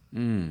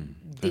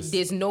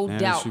 There's no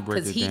doubt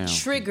because he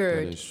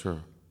triggered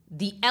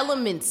the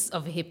elements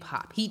of hip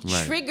hop. He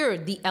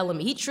triggered the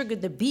element. He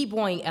triggered the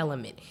b-boying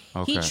element.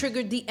 Okay. He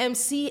triggered the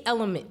MC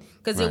element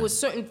because there were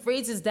certain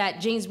phrases that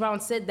James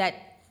Brown said that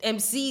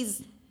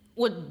MCs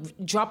were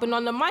dropping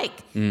on the mic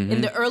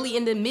in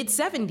the mid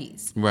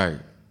 70s. Right.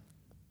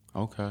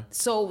 Okay.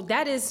 So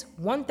that is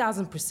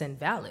 1,000%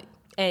 valid,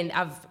 and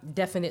I've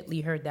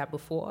definitely heard that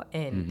before.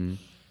 And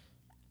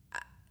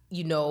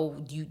you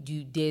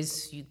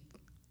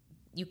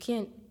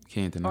can't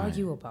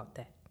argue about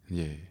that.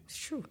 Yeah, it's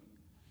true.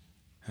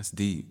 That's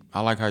deep.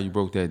 I like how you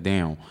broke that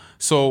down.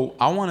 So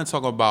I want to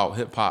talk about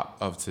hip hop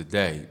of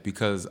today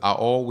because I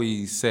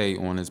always say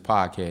on this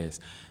podcast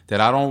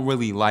that I don't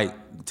really like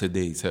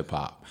today's hip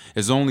hop.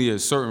 It's only a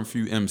certain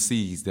few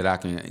MCs that I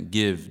can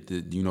give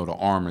the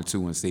armor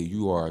to and say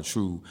you are a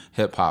true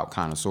hip hop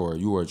connoisseur,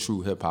 you are a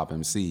true hip hop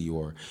MC,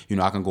 or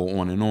I can go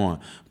on and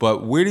on.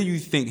 But where do you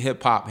think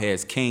hip hop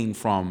has came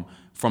from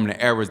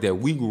the eras that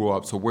we grew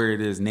up to where it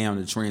is now,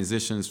 the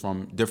transitions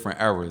from different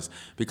eras?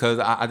 Because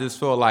I just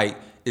feel like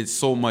it's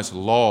so much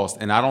lost,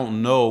 and I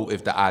don't know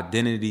if the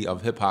identity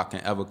of hip hop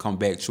can ever come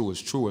back to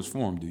its truest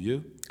form. Do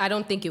you? I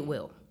don't think it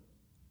will.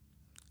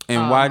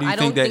 And why do you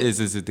think that is?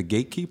 Is it the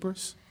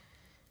gatekeepers?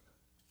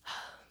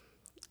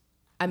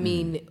 I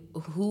mean,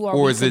 who are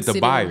or is it the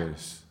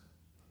buyers,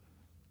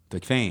 the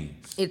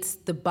fans? It's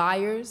the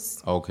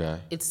buyers. Okay.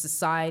 It's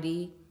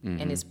society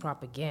and it's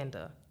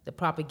propaganda. The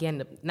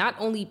propaganda not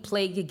only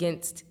plague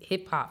against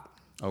hip hop,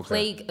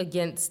 plague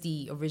against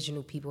the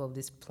original people of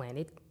this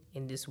planet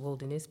in this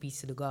wilderness,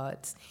 peace to the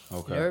gods,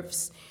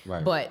 nerfs.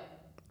 Right. But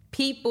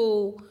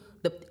people,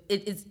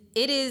 it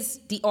is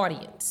the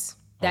audience.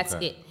 That's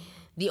it.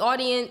 The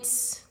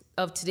audience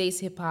of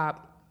today's hip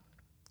hop,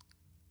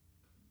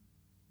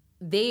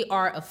 they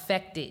are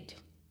affected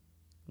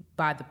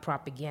by the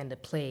propaganda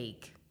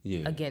plague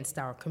against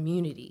our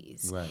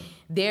communities. Right.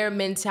 Their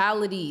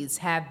mentalities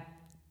have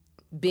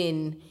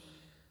been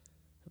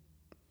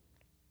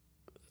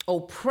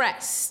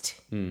oppressed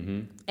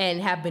and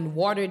have been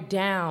watered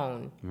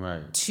down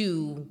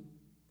to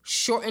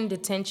shortened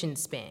attention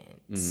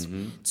spans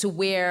to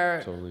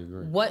where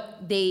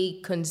what they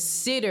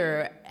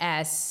consider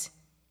as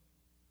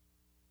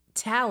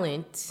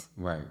talent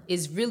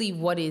is really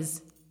what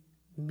is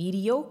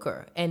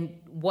mediocre and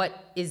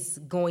what is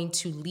going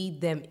to lead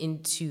them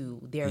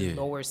into their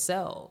lower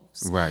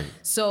selves. Right.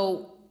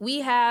 So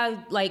we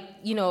have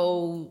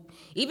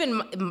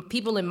even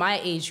people in my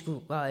age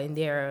group in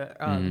their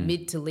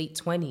mid to late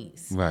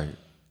 20s. Right.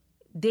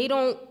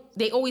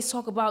 They always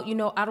talk about,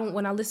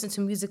 when I listen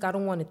to music, I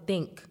don't want to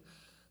think.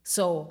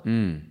 So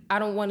I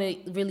don't want to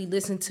really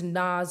listen to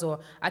Nas, or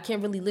I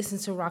can't really listen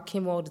to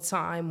Rakim all the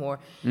time, or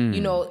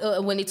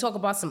when they talk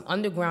about some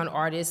underground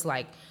artists,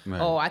 like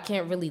I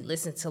can't really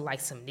listen to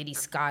like some Nitty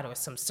Scott or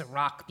some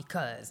Ciroc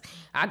because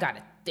I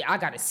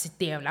gotta sit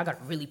there and I gotta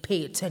really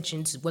pay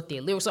attention to what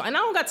their lyrics are, and I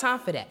don't got time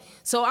for that.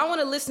 So I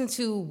want to listen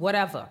to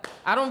whatever.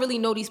 I don't really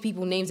know these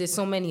people's names. There's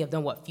so many of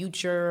them. What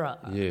Future?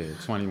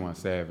 21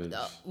 Savage.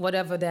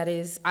 Whatever that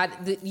is.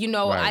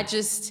 I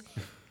just.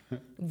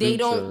 They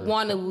don't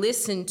want to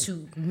listen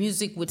to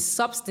music with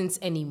substance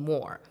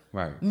anymore.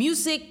 Right.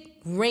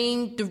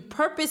 The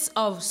purpose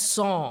of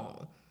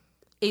song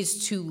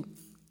is to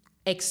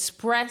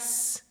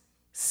express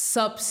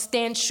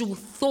substantial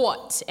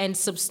thought and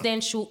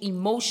substantial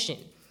emotion.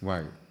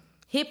 Right.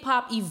 Hip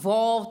hop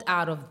evolved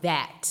out of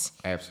that.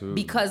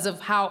 Absolutely. Because of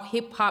how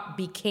hip hop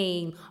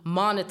became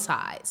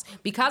monetized.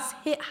 Because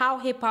how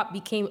hip hop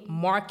became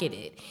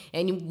marketed.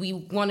 And we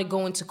want to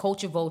go into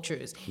culture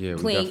vultures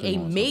playing a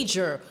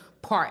major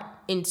part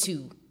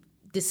into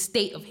the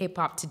state of hip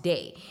hop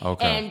today.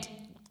 Okay. And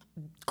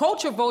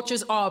culture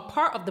vultures are a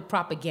part of the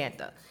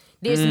propaganda.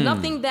 There's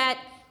nothing that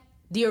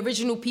the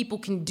original people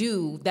can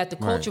do that the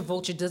culture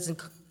vulture doesn't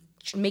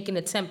make an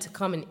attempt to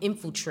come and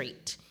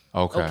infiltrate.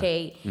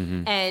 Okay.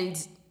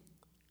 And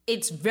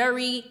it's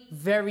very,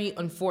 very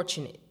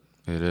unfortunate.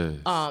 It is.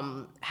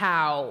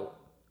 How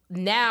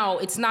now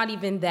it's not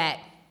even that,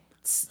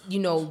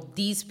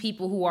 these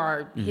people who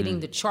are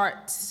hitting the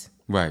charts.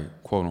 Right.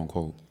 Quote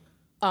unquote.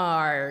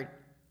 Are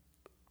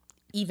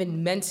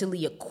even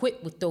mentally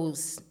equipped with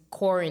those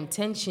core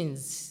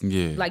intentions.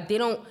 Yeah. Like they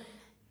don't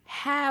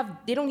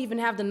even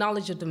have the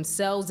knowledge of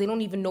themselves. They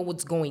don't even know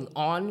what's going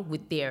on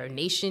with their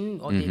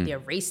nation or their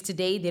race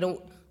today. They don't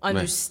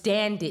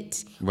understand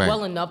it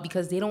well enough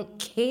because they don't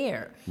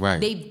care. Right.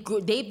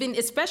 They've been,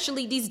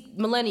 especially these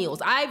millennials.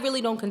 I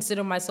really don't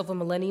consider myself a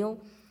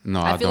millennial.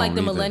 No, I feel like the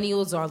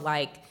millennials are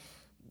like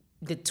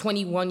the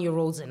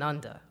 21-year-olds and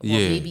under, or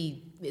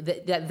maybe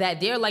that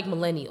they're like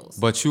millennials.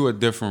 But you a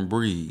different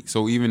breed.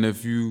 So even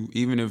if you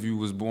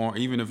was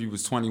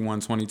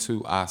 21,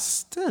 22, I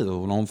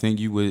still don't think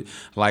you would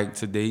like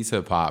today's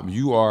hip hop.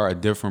 You are a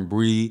different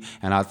breed,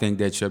 and I think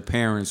that your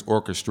parents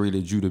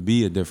orchestrated you to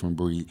be a different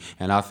breed.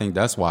 And I think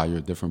that's why you're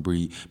a different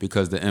breed,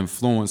 because the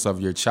influence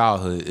of your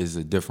childhood is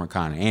a different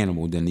kind of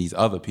animal than these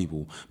other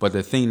people. But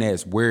the thing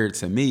that's weird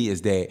to me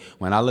is that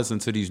when I listen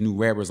to these new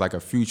rappers like a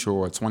Future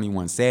or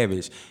 21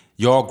 Savage,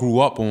 y'all grew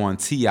up on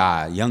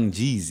T.I., Young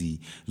Jeezy,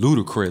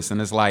 Ludacris,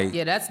 and it's like...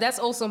 Yeah, that's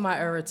also my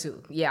era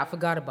too. Yeah, I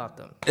forgot about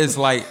them. It's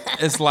like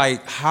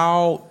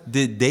how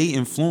did they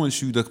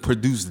influence you to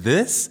produce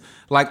this?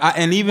 Like,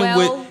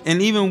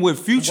 even with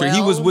Future,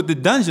 he was with the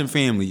Dungeon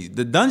Family.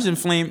 The Dungeon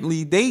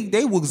Family,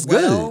 they was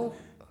good.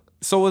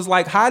 So it's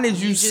like, how did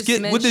you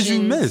skip? What did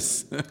you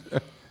miss?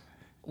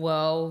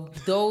 Well,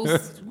 those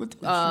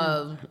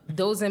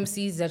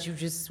MCs that you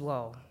just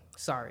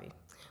sorry.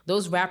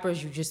 Those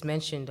rappers you just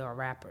mentioned are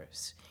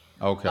rappers.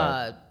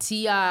 Okay.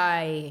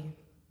 T.I.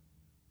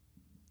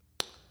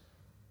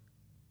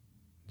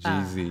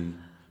 Jeezy.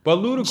 But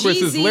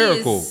Ludacris is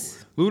lyrical.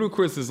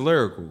 Ludacris is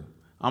lyrical.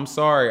 I'm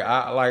sorry.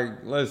 I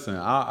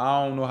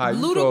don't know how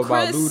you feel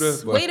about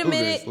Luda. But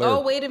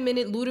wait a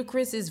minute.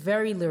 Ludacris is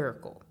very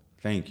lyrical.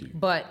 Thank you.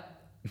 But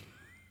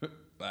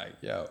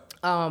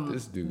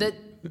this dude.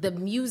 The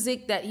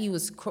music that he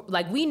was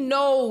we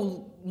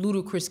know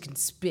Ludacris can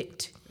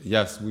spit.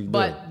 Yes, we do.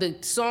 But the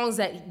songs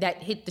that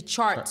hit the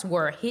charts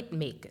were hit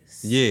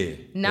makers. Yeah.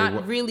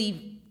 Not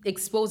really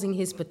exposing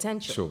his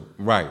potential. Sure.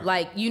 Right.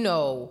 Like,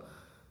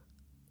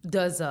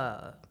 does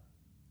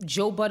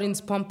Joe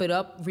Budden's Pump It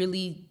Up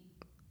really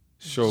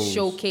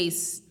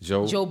showcase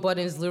Joe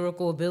Budden's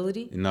lyrical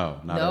ability? No,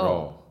 not at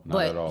all.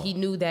 Not at all. He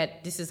knew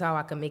that this is how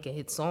I can make a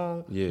hit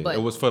song. Yeah, but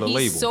it was for the label.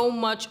 He's so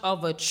much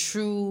of a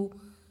true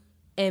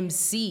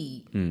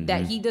MC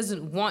that he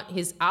doesn't want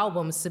his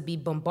albums to be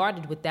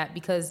bombarded with that,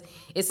 because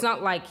it's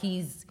not like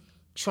he's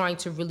trying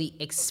to really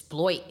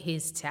exploit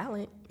his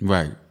talent.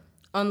 Right.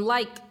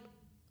 Unlike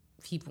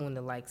people in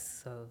the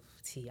likes of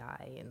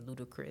T.I. and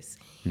Ludacris,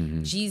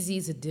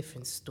 Jeezy's a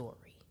different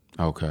story.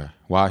 Okay.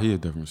 Why he a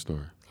different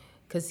story?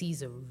 Because he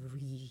is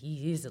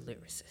a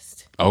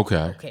lyricist. Okay.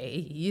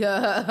 Okay.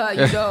 Yeah,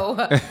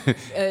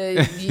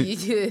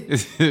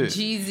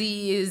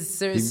 Jeezy is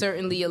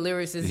certainly a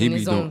lyricist in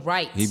his own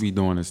right. He be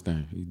doing his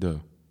thing. He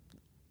do.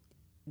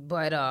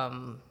 But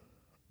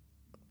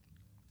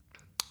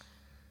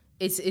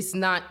it's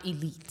not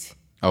elite.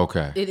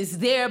 Okay. It is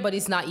there, but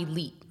it's not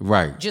elite.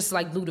 Right. Just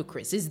like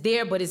Ludacris. It's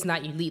there, but it's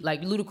not elite.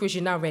 Like Ludacris,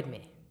 you're not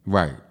Redman.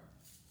 Right.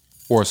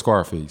 Or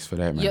Scarface, for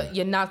that matter.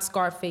 You're not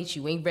Scarface.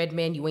 You ain't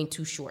Redman. You ain't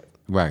Too Short.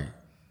 Right.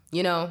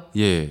 Yeah.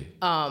 They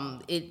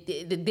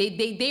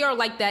are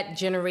like that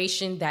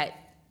generation that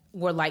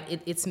were like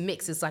it's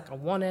mixed. It's like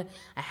I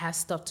have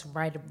stuff to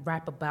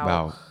rap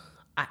about.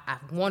 I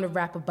want to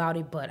rap about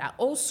it, but I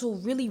also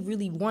really,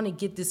 really want to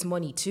get this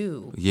money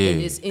too. Yeah, in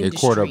this industry. They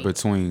caught up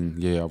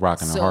between a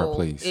rock and a hard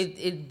place.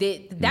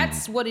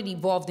 That's what it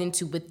evolved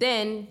into. But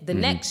then the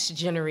next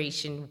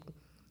generation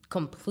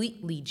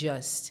completely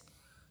just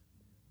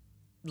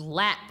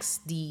lacks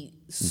the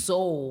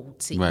soul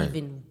to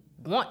even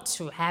want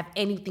to have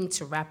anything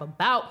to rap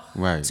about,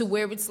 to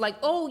where it's like,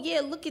 oh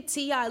yeah, look at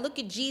T.I., look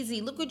at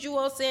Jeezy, look at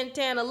Joel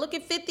Santana, look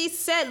at 50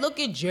 Cent, look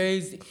at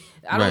Jay-Z.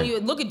 I don't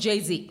even look at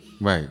Jay-Z.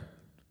 Right.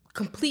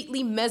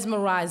 Completely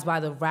mesmerized by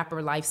the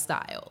rapper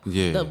lifestyle,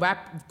 the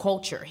rap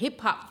culture,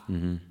 hip hop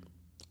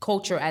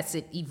culture as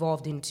it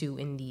evolved into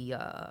in the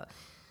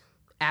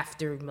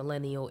after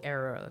millennial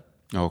era.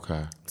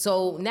 Okay.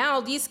 So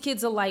now these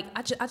kids are like,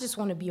 I just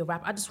want to be a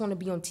rapper. I just want to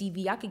be on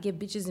TV. I could get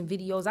bitches and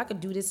videos. I could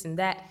do this and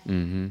that.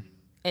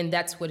 And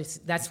that's what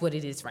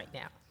it is right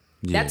now.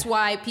 Yeah. That's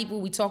why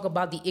we talk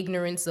about the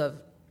ignorance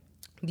of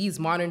these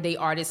modern day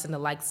artists and the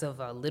likes of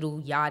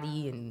Lil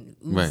Yachty and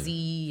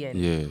Uzi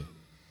and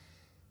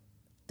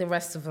the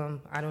rest of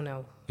them. I don't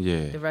know.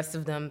 Yeah. The rest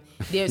of them,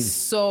 they're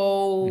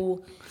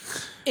so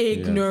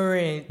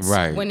ignorant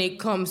when it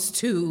comes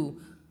to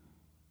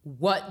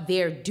what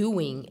they're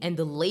doing and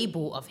the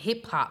label of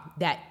hip hop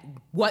that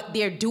what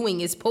they're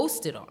doing is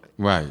posted on.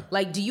 Right.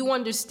 Like, do you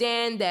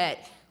understand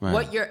that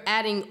what you're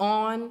adding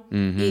on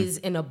is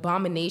an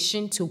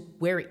abomination to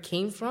where it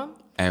came from?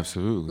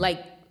 Absolutely.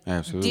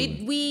 Absolutely.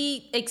 Did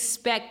we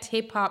expect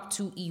hip hop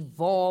to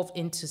evolve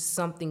into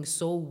something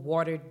so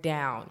watered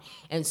down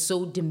and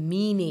so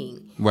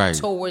demeaning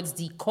towards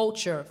the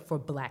culture for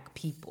Black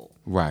people?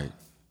 Right.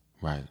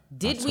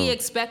 Did we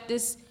expect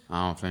this?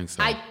 I don't think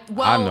so. I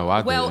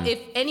didn't. If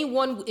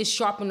anyone is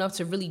sharp enough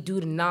to really do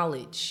the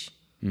knowledge,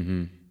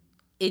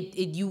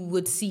 you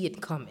would see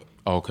it coming.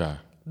 Okay.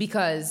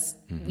 Because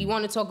we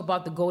want to talk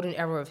about the golden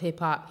era of hip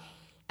hop.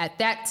 At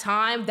that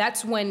time,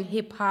 that's when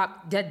hip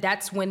hop,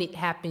 that's when it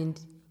happened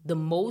the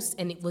most,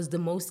 and it was the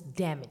most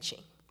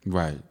damaging.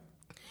 Right.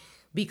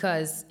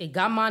 Because it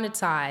got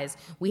monetized.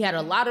 We had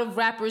a lot of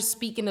rappers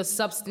speaking of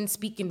substance,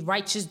 doing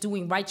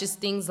righteous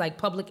things like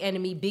Public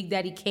Enemy, Big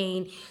Daddy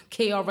Kane,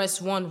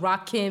 KRS-One,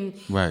 Rakim.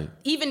 Right.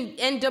 Even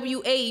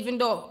NWA, even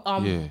though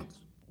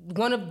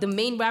one of the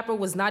main rapper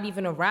was not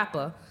even a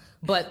rapper,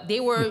 but they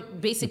were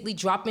basically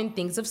dropping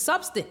things of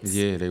substance.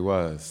 Yeah, they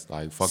was.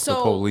 Like, fuck the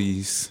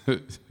police.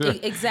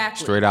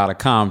 Exactly. Straight out of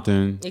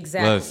Compton.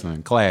 Exactly.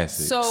 Listen,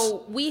 classics.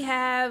 So we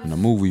have... And the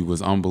movie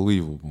was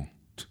unbelievable.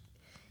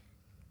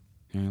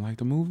 You ain't like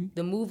the movie?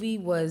 The movie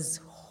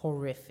was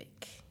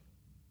horrific.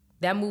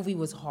 That movie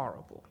was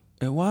horrible.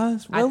 It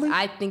was? Really?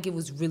 I think it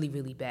was really,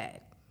 really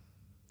bad.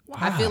 Why?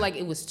 I feel like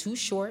it was too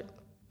short.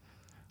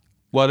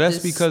 Well, that's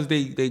because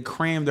they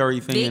crammed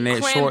everything in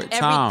that short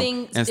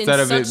time instead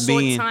of it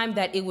being short time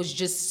that it was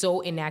just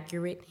so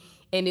inaccurate,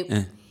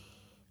 and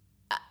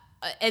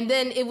and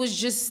then it was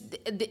just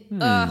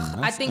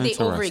I think they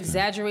over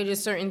exaggerated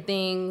certain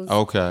things.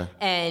 Okay,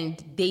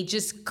 and they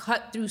just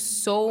cut through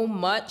so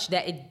much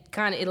that it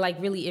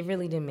really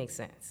didn't make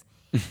sense.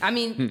 I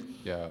mean,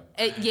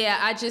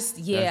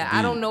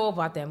 I don't know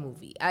about that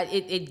movie.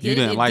 You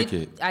didn't like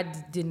it. I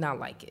did not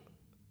like it.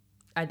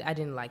 I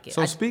didn't like it.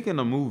 So speaking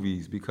of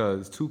movies,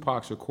 because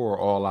Tupac Shakur,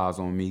 All Eyes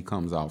on Me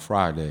comes out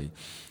Friday,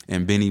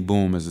 and Benny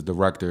Boom is a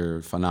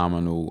director,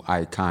 phenomenal,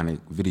 iconic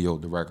video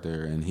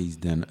director, and he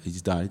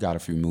got a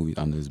few movies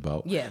under his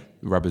belt. Yeah,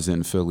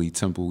 representing Philly,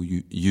 Temple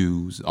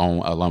U's own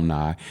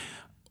alumni.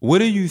 What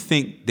do you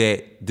think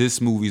that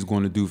this movie is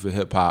going to do for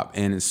hip hop?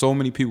 And so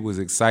many people was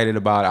excited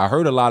about it. I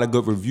heard a lot of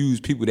good reviews,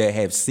 people that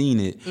have seen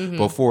it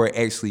before it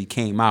actually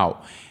came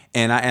out.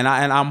 And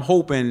I'm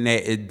hoping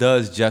that it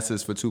does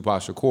justice for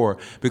Tupac Shakur,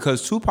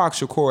 because Tupac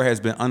Shakur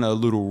has been under a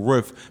little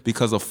rift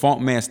because of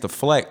Funkmaster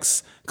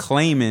Flex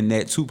claiming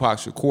that Tupac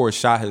Shakur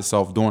shot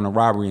himself during a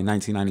robbery in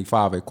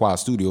 1995 at Quad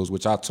Studios,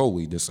 which I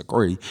totally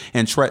disagree.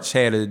 And Tretch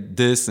had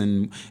this,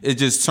 and it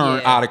just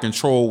turned out of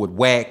control with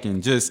Wack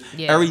and just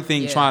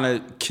everything trying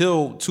to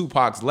kill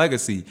Tupac's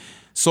legacy.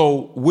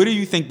 So what do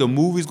you think the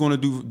movie's going to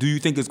do? Do you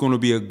think it's going to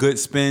be a good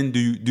spin?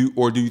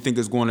 Or do you think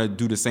it's going to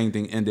do the same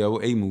thing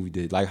NWA movie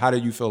did? Like, how do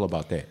you feel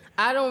about that?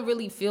 I don't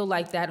really feel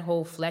like that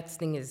whole Flex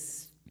thing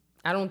is.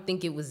 I don't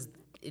think it was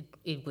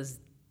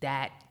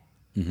that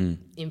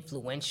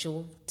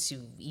influential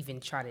to even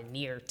try to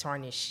near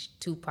tarnish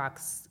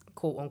Tupac's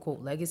quote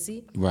unquote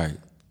legacy. Right.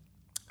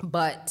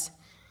 But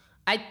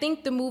I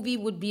think the movie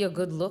would be a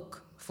good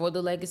look for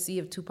the legacy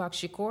of Tupac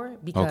Shakur,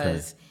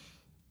 because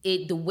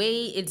the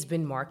way it's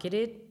been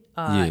marketed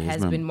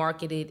has been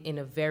marketed in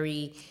a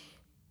very,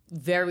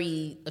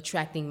 very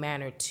attracting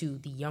manner to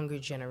the younger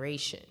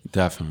generation.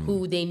 Definitely.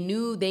 Who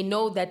they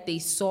know that they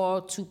saw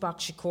Tupac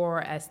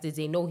Shakur as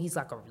they know he's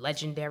like a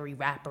legendary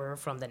rapper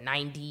from the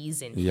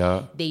 90s, and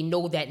they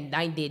know that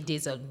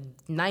there's a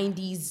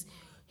 90s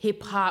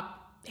hip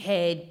hop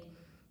head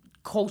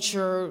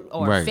culture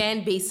or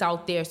fan base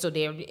out there, so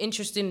they're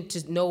interested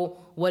to know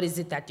what is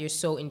it that they're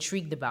so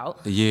intrigued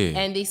about.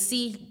 And they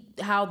see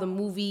how the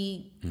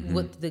movie,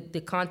 what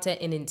the content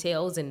it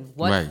entails, and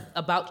what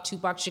about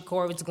Tupac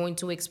Shakur it's going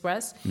to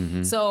express.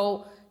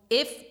 So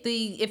if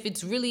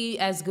it's really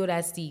as good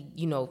as the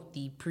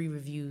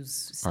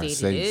pre-reviews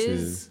stated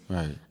is,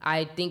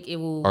 I think it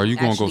will. Are you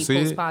going to go see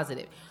it?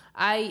 Positive.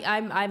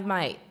 I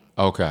might.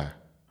 Okay.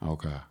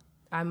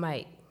 I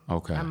might.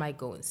 Okay. I might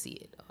go and see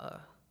it.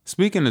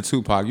 Speaking of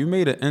Tupac, you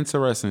made an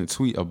interesting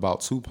tweet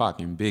about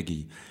Tupac and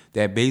Biggie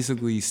that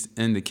basically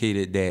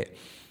indicated that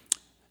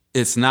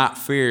it's not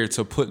fair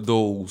to put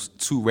those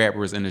two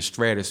rappers in the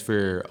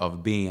stratosphere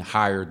of being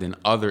higher than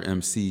other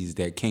MCs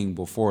that came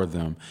before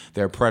them,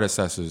 their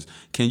predecessors.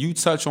 Can you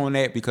touch on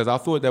that? Because I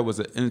thought that was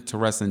an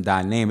interesting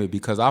dynamic,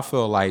 because I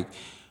feel like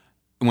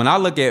when I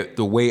look at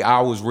the way I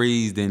was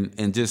raised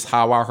and just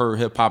how I heard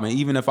hip hop, and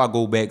even if I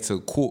go back to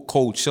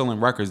Cold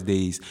Chillin' Records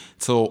days,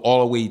 till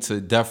all the way to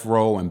Death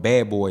Row and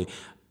Bad Boy,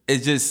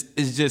 it's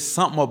just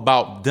something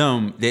about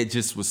them that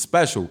just was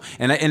special.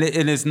 And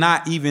it's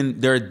not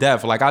even their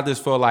death. Like, I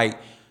just feel like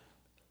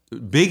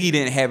Biggie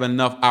didn't have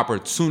enough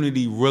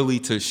opportunity really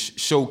to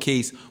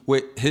showcase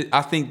what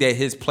I think that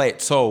his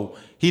plateau.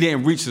 He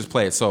didn't reach his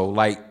plateau.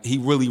 Like, he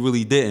really,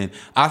 really didn't.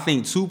 I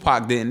think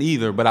Tupac didn't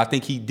either, but I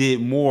think he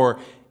did more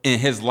in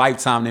his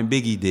lifetime than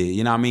Biggie did.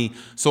 You know what I mean?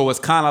 So it's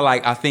kind of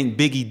like, I think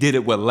Biggie did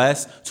it with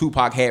less.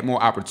 Tupac had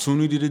more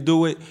opportunity to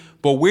do it.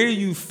 But where do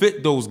you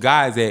fit those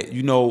guys at?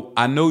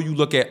 I know you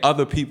look at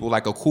other people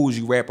like a Kool G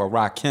Rap or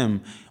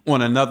Rakim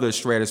on another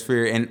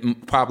stratosphere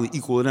and probably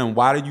equal to them.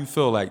 Why do you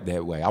feel like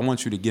that way? I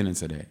want you to get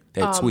into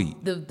that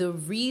tweet. The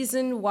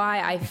reason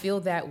why I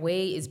feel that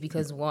way is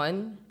because,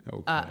 one,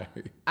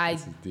 I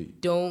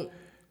don't.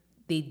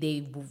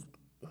 They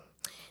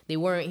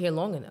weren't here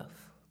long enough.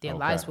 Their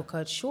lives were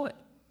cut short.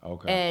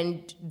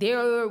 And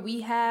we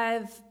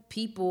have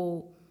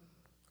people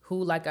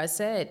who, like I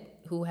said,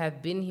 who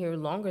have been here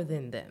longer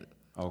than them.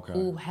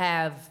 Who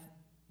have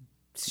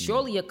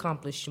surely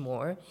accomplished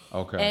more.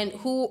 And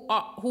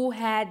who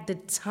had the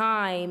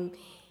time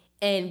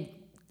and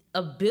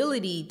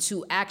ability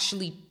to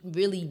actually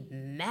really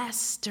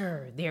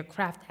master their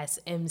craft as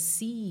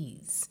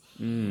MCs.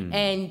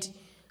 And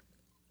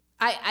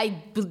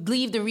I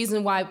believe the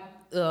reason why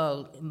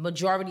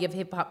majority of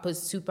hip hop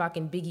puts Tupac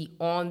and Biggie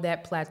on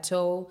that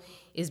plateau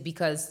is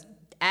because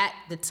at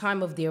the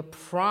time of their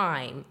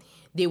prime,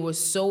 they were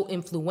so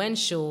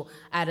influential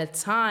at a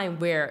time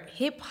where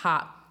hip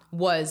hop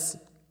was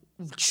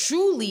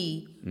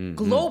truly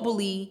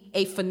globally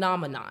a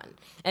phenomenon.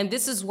 And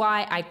this is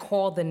why I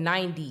call the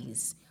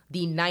 90s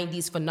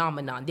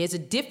phenomenon. There's a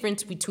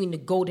difference between the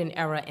golden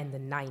era and the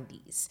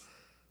 90s.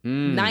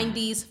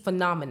 90s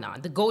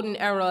phenomenon. The golden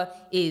era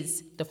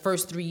is the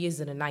first 3 years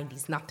of the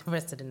 90s, not the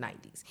rest of the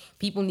 90s.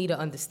 People need to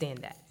understand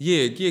that.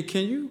 Yeah,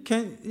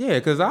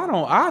 because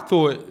I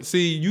thought,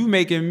 see,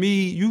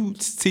 you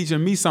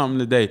teaching me something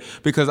today,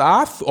 because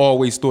I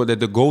always thought that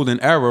the golden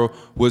era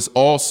was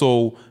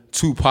also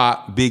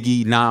Tupac,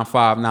 Biggie,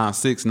 9-5,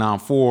 9-6,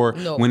 9-4,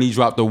 No. when he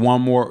dropped the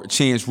One More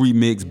Chance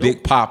remix,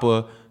 Big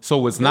Papa.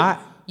 So it's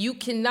not? You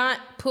cannot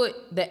put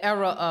the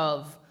era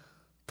of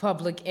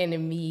Public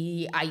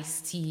Enemy,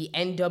 Ice-T,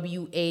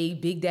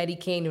 NWA, Big Daddy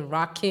Kane, and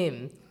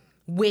Rakim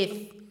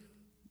with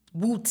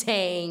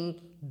Wu-Tang,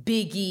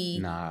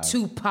 Biggie, Nas.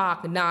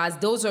 Tupac, Nas.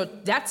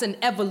 That's an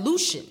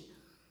evolution.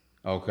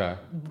 Okay.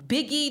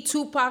 Biggie,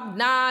 Tupac,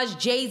 Nas,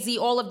 Jay-Z,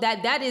 all of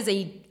that is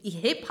a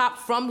hip-hop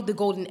from the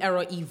golden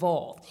era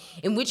evolved,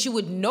 in which you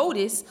would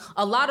notice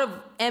a lot of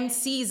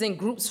MCs and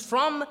groups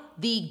from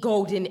the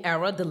golden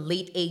era, the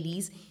late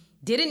 80s,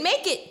 didn't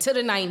make it to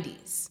the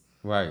 90s.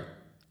 Right.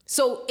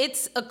 So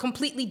it's a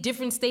completely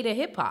different state of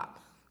hip-hop.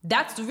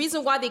 That's the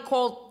reason why they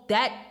call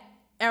that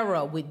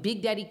era with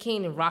Big Daddy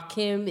Kane and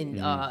Rakim and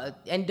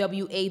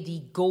NWA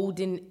the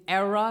golden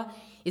era,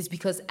 is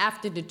because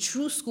after the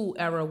True School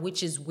era,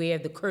 which is where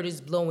the Curtis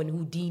Blow and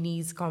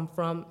Houdinis come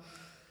from,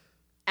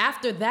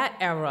 after that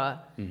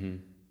era,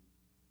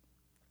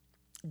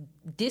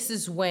 this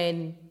is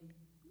when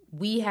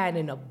we had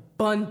an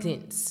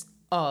abundance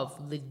of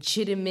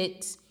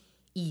legitimate,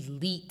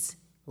 elite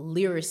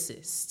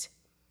lyricists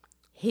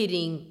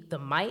hitting the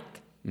mic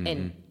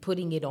and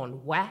putting it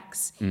on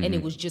wax, and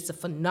it was just a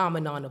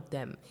phenomenon of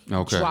them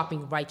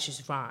dropping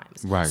righteous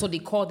rhymes. Right. So they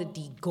called it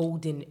the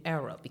golden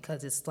era,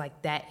 because it's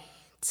like that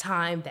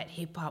time that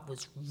hip-hop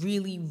was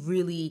really,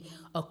 really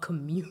a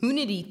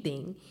community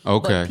thing,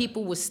 but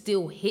people were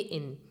still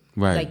hitting,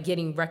 like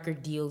getting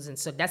record deals, and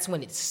so that's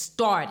when it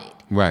started.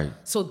 Right.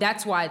 So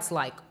that's why it's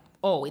like,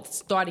 oh, it's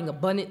starting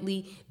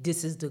abundantly,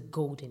 this is the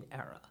golden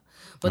era.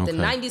 But the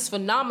 90s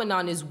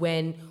phenomenon is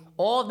when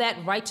all that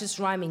righteous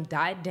rhyming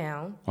died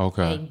down,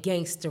 and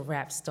gangster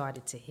rap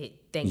started to hit,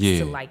 thanks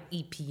to like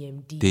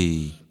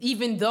EPMD.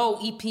 Even though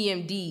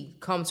EPMD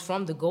comes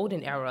from the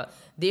golden era,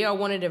 they are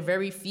one of the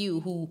very few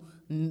who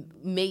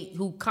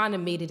kind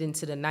of made it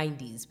into the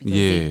 90s, because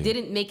they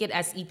didn't make it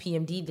as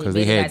EPMD. Because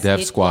they had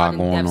Def Squad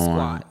going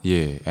on.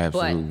 Yeah,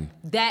 absolutely.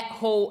 But that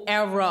whole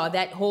era,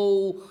 that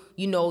whole,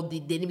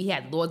 then we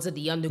had Lords of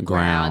the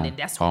Underground, and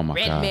that's when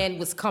Redman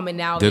was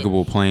coming out.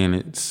 Diggable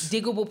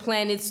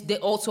Planets. They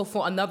also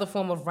for another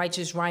form of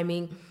righteous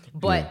rhyming.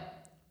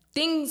 But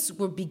things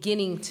were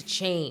beginning to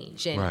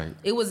change, and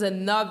it was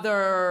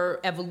another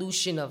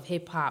evolution of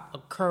hip hop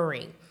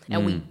occurring.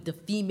 And the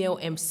female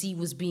MC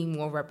was being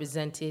more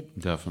represented.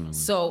 Definitely.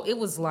 So it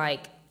was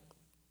like,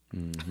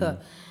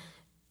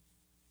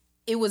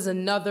 it was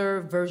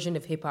another version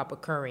of hip hop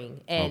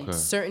occurring. And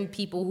certain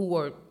people who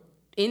were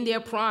in their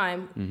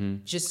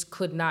prime just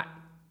could not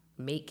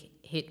make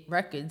hit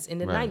records in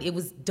the 90s. It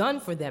was done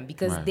for them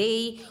because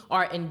they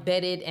are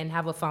embedded and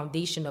have a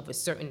foundation of a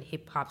certain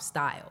hip hop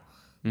style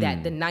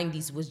that the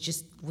 90s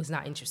was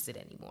not interested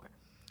anymore.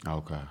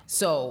 Okay.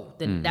 So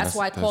that's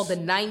why I call the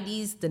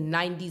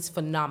 90s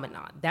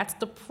phenomenon. That's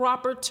the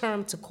proper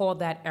term to call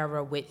that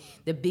era, with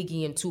the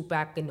Biggie and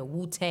Tupac and the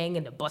Wu-Tang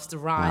and the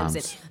Busta Rhymes.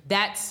 And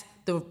that's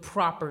the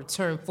proper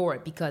term for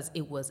it, because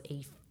it was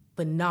a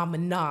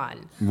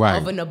phenomenon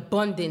of an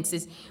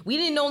abundance. We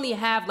didn't only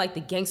have like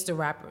the gangster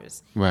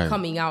rappers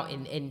coming out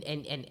and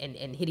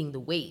hitting the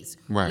waves.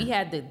 We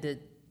had the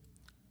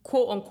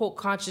quote unquote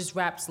conscious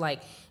raps,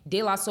 like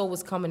De La Soul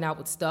was coming out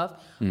with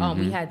stuff.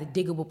 We had the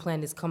Diggable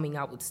Planets coming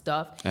out with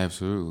stuff.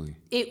 Absolutely.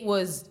 It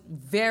was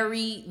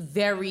very,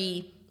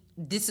 very,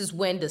 this is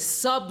when the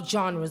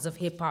subgenres of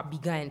hip hop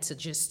began to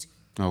just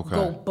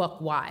go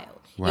buck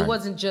wild. It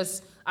wasn't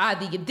just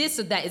either this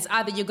or that. It's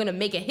either you're gonna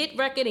make a hit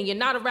record and you're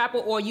not a rapper,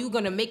 or you're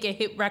gonna make a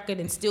hit record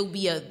and still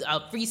be a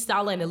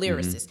freestyler and a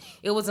lyricist.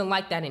 It wasn't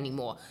like that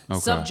anymore.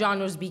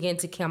 Subgenres began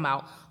to come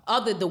out.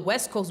 The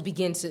West Coast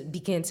began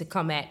to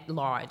come at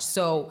large.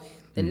 So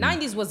the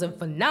 90s was a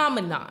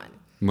phenomenon.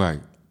 Right.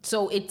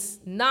 So it's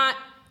not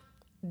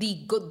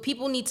the good.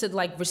 People need to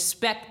like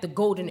respect the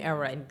golden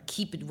era and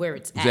keep it where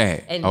it's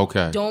at. And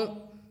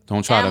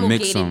don't try to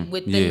mix them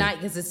with the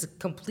night, because it's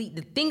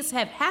the things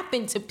have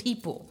happened to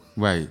people.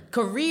 Right.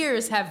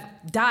 Careers have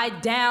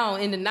died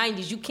down in the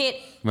 90s. You can't,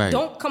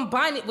 don't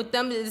combine it with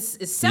them.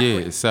 It's separate. Yeah,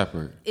 it's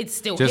separate. It's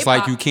still just hip-hop.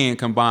 Like you can't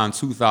combine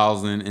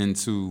 2000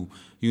 into,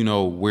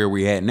 where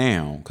we at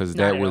now, because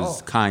that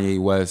was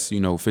Kanye West,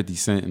 50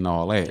 Cent and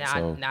all that.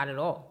 Not at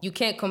all. You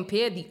can't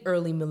compare the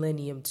early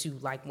millennium to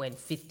like when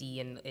 50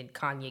 and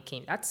Kanye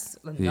came. That's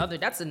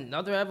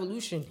another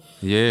evolution.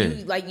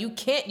 Yeah.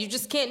 You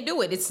just can't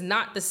do it. It's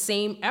not the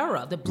same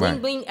era. The bling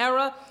bling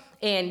era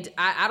And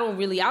I don't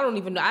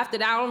even know. After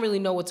that, I don't really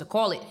know what to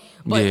call it.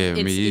 But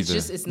me either.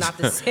 It's not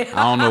the same.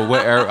 I don't know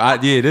what era.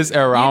 This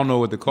era, I don't know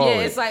what to call it.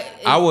 It's like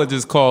I would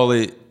just call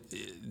it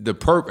the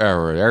perp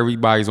era.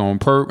 Everybody's on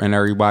perp and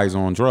everybody's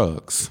on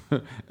drugs.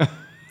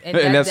 And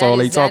that's all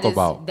they talk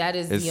about. That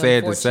is it's the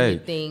sad to say.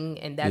 thing,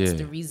 and that's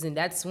the reason.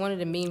 That's one of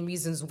the main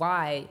reasons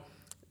why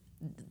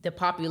the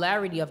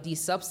popularity of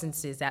these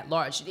substances at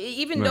large,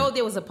 even though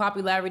there was a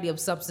popularity of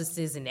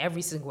substances in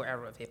every single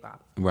era of hip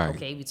hop. Right.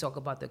 Okay, we talk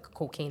about the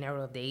cocaine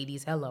era of the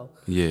 80s, hello.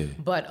 Yeah.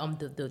 But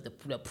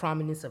the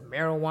prominence of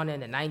marijuana in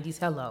the 90s,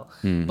 hello.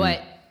 Mm-hmm.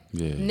 But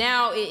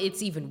now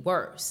it's even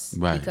worse.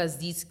 Right. Because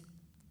these,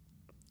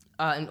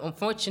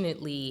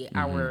 unfortunately,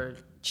 our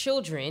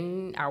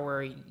children,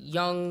 our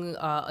young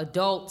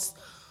adults,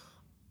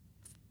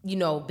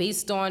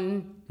 based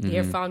on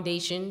their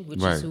foundation,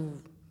 which is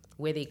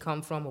where they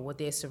come from or what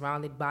they're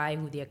surrounded by,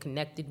 who they're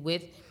connected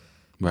with,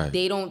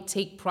 they don't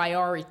take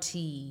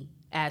priority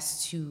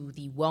as to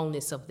the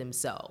wellness of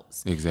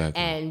themselves. Exactly.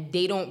 And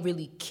they don't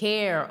really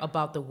care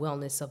about the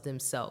wellness of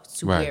themselves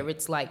to where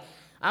it's like,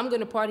 I'm going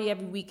to party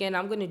every weekend,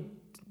 I'm going to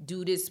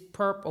do this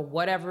perp or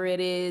whatever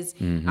it is.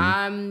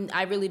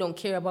 I really don't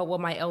care about what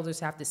my elders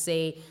have to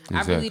say.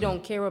 Exactly. I really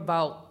don't care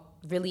about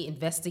really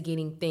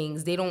investigating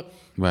things. They don't,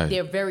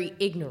 they're very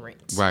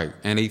ignorant. Right.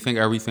 And they think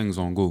everything's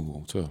on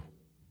Google too.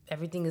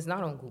 Everything is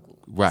not on Google.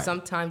 Right.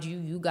 Sometimes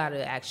you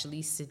gotta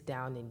actually sit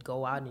down and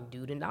go out and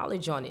do the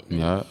knowledge on it.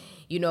 And,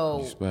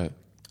 Respect.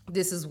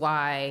 This is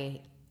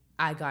why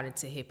I got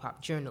into hip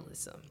hop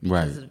journalism.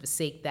 Right. Because of the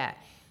sake that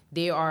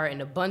there are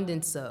an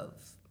abundance of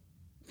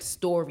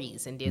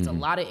stories and there's a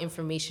lot of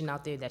information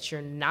out there that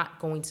you're not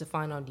going to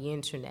find on the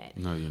internet.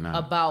 No, you're not.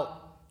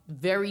 About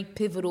very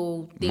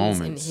pivotal things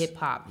in hip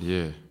hop.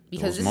 Yeah.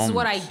 Because this is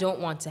what I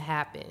don't want to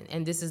happen.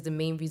 And this is the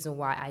main reason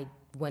why I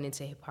went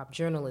into hip hop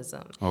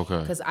journalism.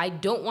 Okay. Because I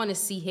don't want to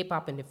see hip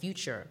hop in the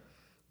future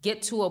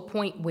get to a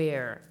point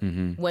where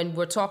when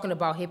we're talking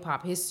about hip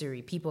hop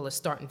history, people are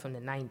starting from the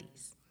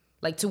 90s.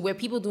 Like to where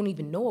people don't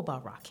even know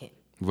about Rakim.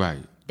 Right.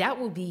 That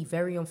would be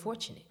very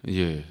unfortunate.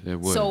 Yeah, it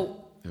would.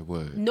 So it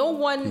would. No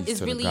one Peace is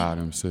to really the God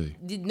MC.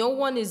 No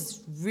one is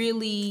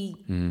really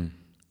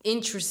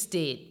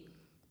interested.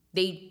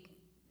 They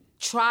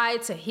try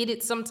to hit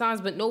it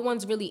sometimes, but no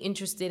one's really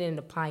interested in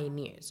the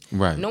pioneers.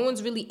 Right. No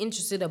one's really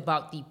interested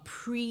about the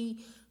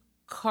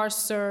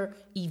precursor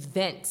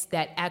events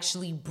that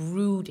actually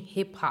brewed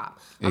hip hop.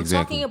 I'm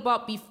talking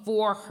about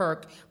before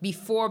Herc,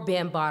 before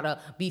Bambaataa,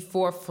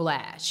 before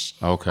Flash.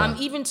 Okay. I'm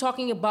even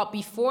talking about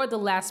before The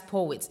Last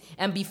Poets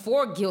and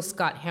before Gil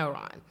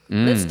Scott-Heron.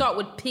 Let's start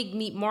with Pig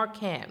Neat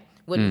Markham,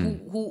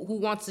 who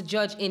wants to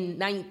judge in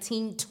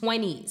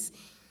 1920s.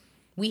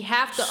 We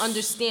have to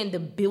understand the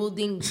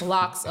building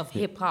blocks of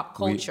hip-hop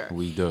culture.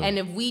 We do. And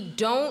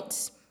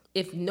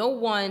if no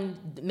one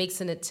makes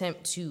an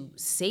attempt to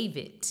save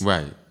it,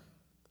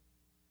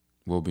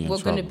 we're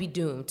going to be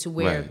doomed to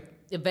where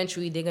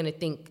eventually they're going to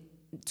think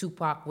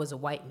Tupac was a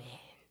white man.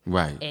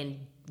 Right. And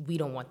we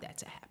don't want that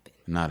to happen.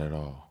 Not at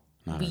all.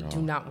 We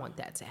do not want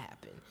that to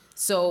happen.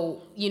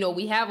 So,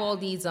 we have all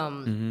these, I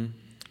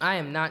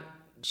am not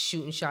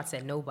shooting shots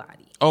at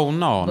nobody. Oh,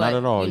 no, not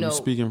at all. You're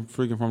speaking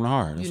freaking from the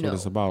heart. That's what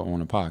it's about on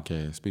the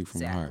podcast. Speak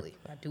from the heart.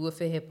 Exactly. I do it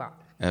for hip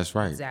hop. That's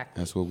right.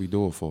 Exactly. That's what we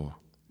do it for.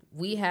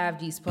 We have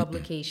these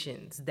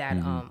publications that,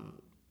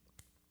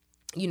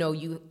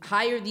 you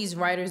hire these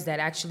writers that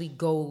actually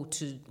go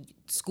to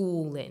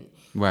school and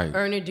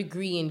earn a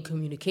degree in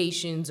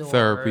communications or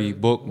therapy,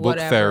 book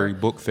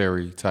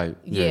theory type.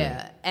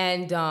 Yeah.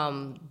 And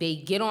they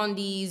get on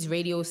these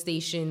radio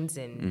stations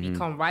and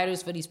become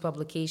writers for these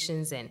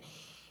publications. And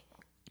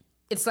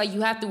it's like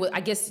you have to, I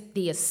guess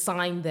they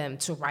assign them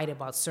to write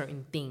about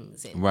certain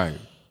things. And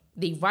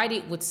they write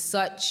it with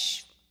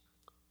such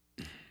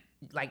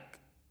like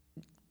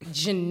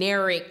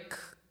generic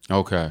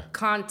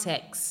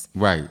context.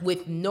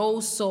 With no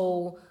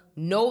soul,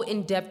 no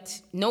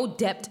depth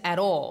at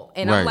all.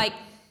 And I'm like,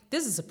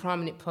 this is a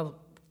prominent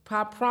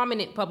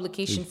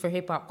publication for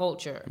hip hop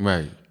culture.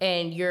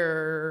 And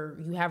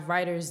you have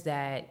writers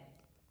that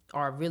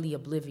are really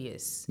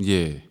oblivious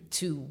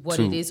to what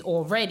it is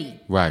already.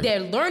 They're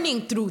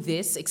learning through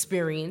this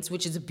experience,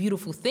 which is a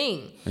beautiful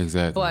thing.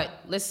 Exactly. But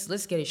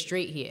let's get it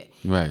straight here.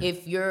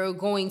 If you're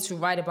going to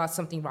write about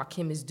something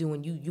Rakim is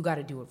doing, you got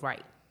to do it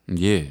right.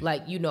 Yeah.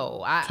 Like,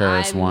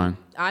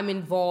 I'm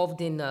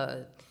involved in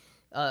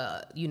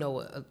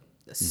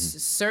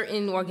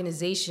certain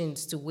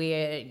organizations to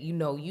where,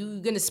 you're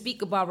going to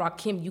speak about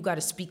Rakim, you got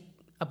to speak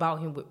about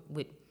him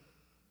with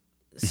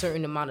a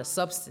certain amount of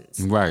substance.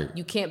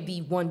 You can't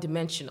be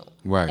one-dimensional.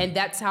 And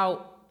that's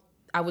how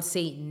I would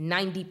say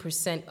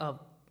 90% of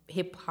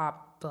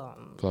hip-hop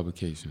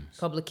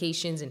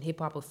publications and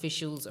hip-hop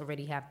officials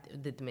already have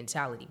the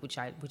mentality, which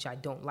I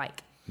don't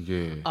like.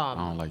 Yeah, I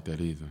don't like that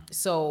either.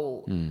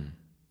 So,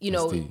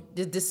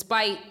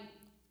 despite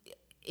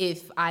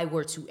if I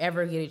were to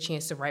ever get a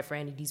chance to write for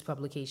any of these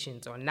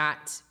publications or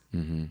not,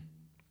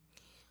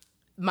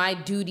 my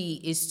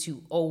duty is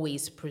to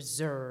always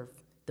preserve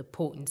the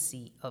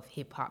potency of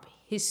hip hop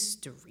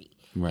history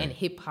and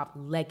hip hop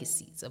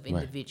legacies of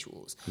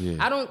individuals. Yeah.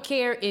 I don't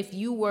care if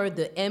you were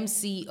the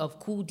MC of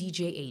Cool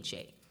DJ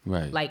AJ.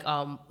 Right. Like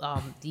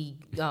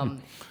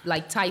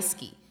like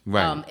Tysky.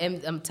 Right.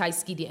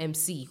 Tysky the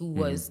MC, who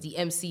was the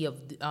MC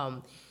of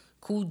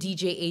Cool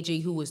DJ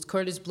AJ, who was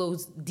Curtis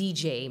Blow's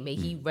DJ. May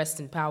he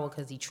rest in power,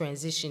 because he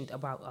transitioned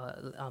about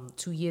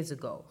 2 years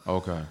ago.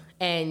 Okay.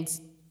 And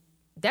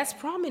that's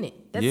prominent.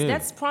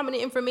 That's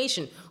prominent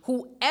information.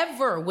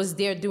 Whoever was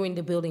there doing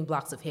the building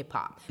blocks of hip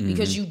hop,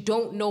 because you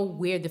don't know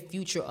where the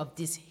future of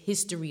this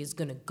history is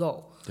gonna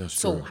go. That's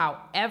so true.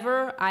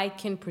 However I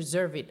can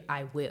preserve it,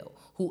 I will.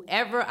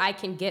 Whoever I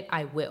can get,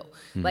 I will.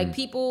 Like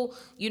people,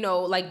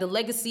 like the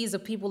legacies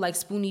of people like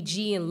Spoonie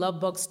G and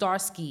Lovebug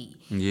Starsky.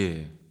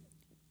 Yeah.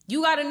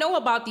 You got to know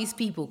about these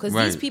people, because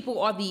these people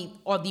are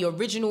the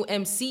original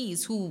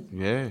MCs who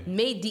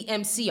made the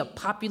MC a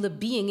popular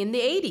being in the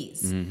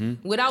 80s.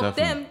 Without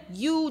them,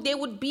 there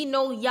would be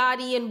no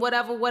Yachty and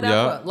whatever.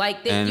 Yep.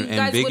 Like you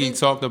guys Biggie wouldn't...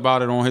 talked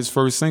about it on his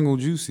first single,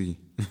 Juicy.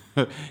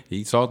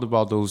 He talked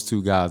about those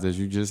two guys that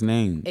you just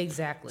named.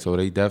 Exactly. So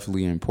they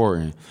definitely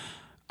important.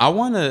 I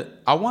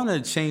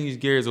wanna change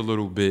gears a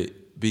little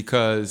bit,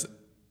 because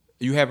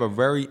you have a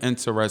very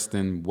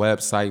interesting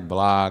website,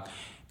 blog,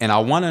 and I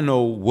want to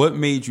know what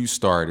made you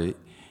start it.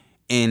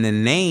 And the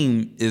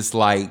name is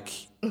like,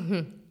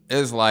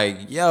 it's like,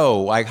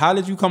 yo, like, how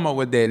did you come up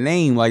with that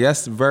name? Like,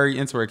 that's very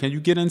interesting. Can you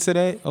get into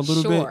that a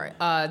little bit? Sure.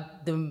 I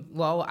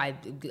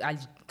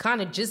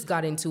kind of just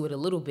got into it a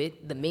little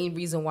bit. The main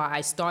reason why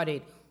I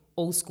started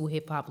Old School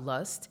Hip Hop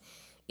Lust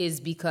is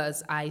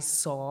because I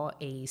saw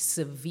a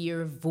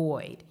severe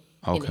void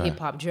in hip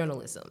hop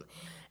journalism.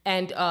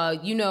 And,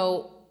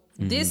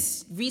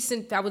 this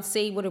recent, I would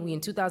say, what are we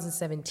in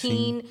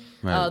 2017?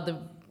 The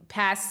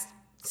past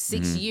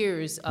 6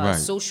 years,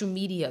 social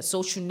media,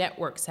 social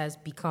networks has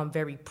become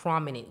very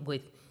prominent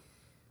with,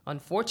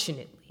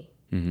 unfortunately,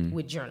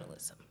 with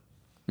journalism.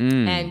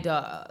 And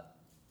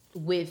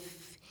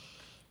with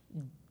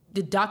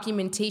the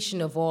documentation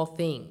of all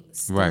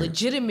things, the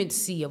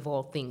legitimacy of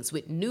all things,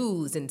 with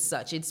news and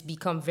such, it's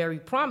become very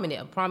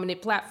prominent, a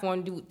prominent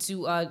platform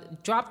to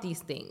drop these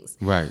things.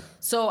 Right.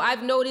 So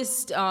I've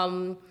noticed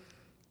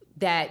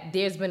that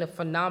there's been a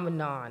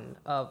phenomenon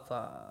of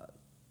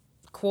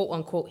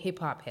quote-unquote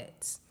hip-hop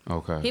heads.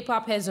 Okay.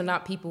 Hip-hop heads are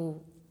not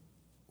people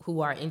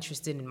who are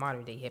interested in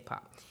modern-day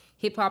hip-hop.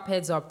 Hip-hop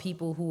heads are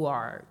people who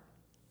are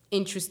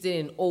interested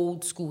in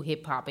old-school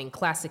hip-hop and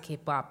classic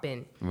hip-hop.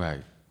 And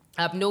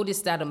I've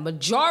noticed that a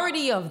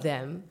majority of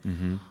them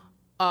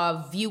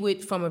view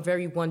it from a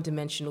very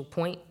one-dimensional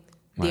point.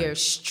 They're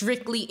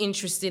strictly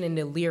interested in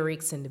the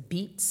lyrics and the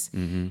beats.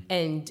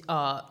 And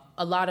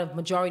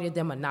majority of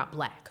them are not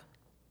black.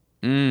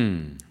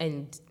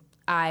 And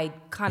I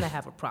kind of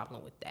have a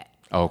problem with that.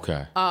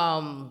 Okay.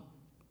 And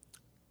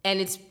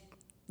it's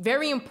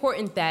very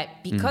important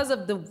that because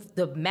of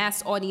the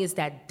mass audience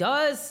that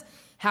does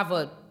have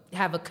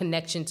a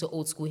connection to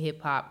old school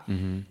hip hop,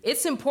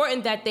 it's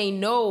important that they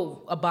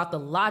know about the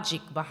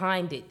logic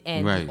behind it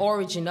and the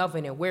origin of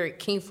it and where it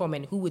came from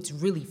and who it's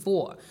really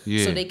for,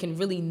 so they can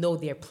really know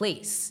their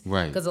place.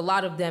 Right. Because a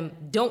lot of them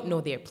don't know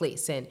their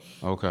place. And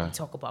we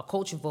talk about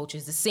culture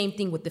vultures, the same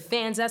thing with the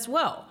fans as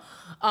well.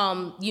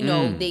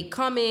 They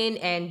come in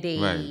and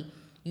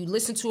you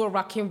listen to a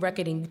Rakim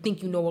record and you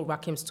think you know what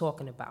Rakim's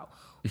talking about.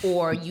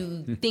 Or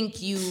you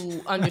think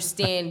you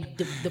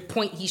understand the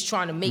point he's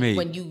trying to make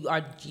when you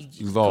are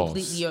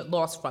completely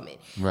lost from it.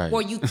 Right.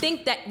 Or you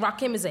think that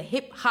Rakim is a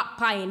hip-hop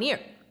pioneer.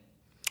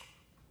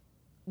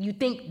 You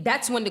think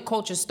that's when the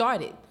culture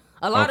started.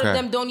 A lot of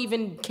them don't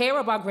even care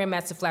about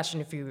Grandmaster Flash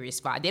and the Furious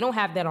 5. They don't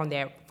have that on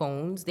their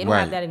phones. They don't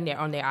have that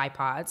on their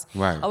iPods.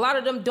 Right. A lot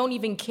of them don't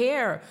even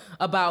care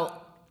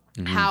about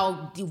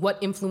what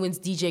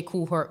influenced DJ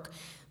Kool Herc.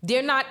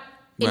 They're not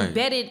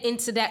embedded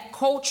into that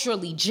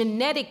culturally.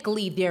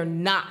 Genetically, they're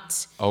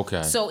not.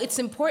 Okay. So it's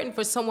important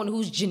for someone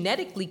who's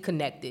genetically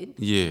connected.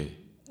 Yeah.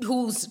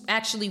 Who's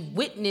actually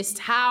witnessed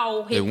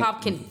how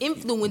hip-hop can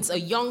influence a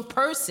young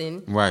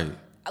person. Right.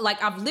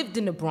 Like, I've lived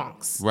in the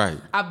Bronx. Right.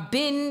 I've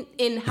been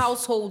in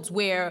households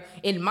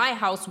in my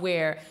house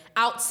where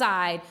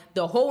outside,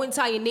 the whole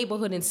entire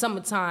neighborhood in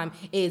summertime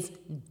is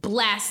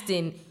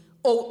blasting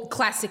old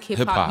classic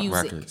hip-hop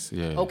music. Records.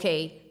 Yeah.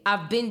 Okay.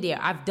 I've been there.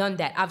 I've done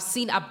that.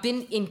 I've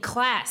been in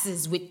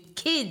classes with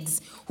kids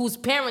whose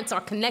parents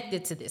are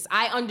connected to this.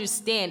 I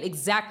understand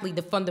exactly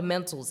the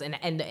fundamentals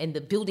and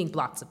the building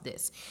blocks of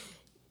this.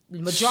 The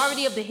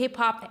majority of the hip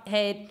hop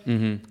head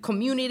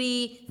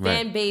community,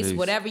 fan base,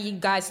 whatever you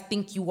guys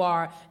think you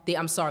are,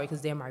 I'm sorry,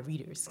 because they're my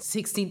readers.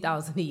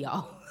 16,000 of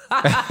y'all.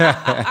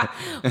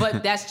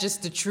 But that's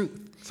just the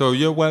truth. So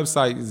your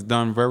website has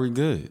done very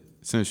good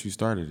since you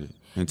started it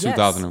in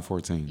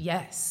 2014.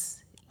 Yes.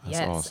 That's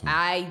awesome.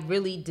 I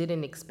really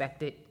didn't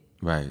expect it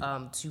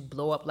to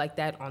blow up like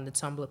that on the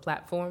Tumblr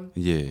platform.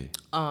 Yeah.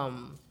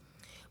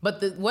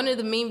 But one of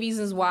the main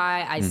reasons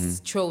why I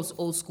chose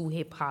Old School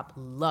Hip Hop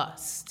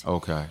Lust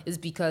is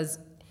because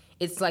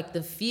it's like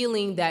the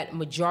feeling that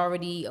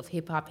majority of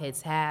hip hop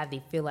heads have.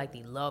 They feel like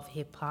they love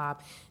hip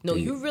hop. No,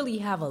 you really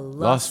have a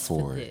lust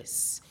for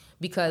this,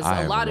 because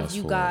a lot of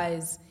you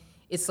guys,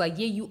 it's like,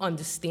 yeah, you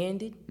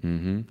understand it,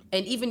 and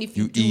even if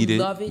you do eat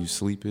love it, you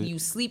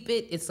sleep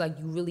it. It's like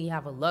you really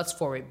have a lust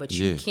for it, but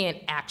you can't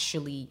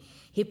actually.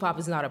 Hip hop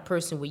is not a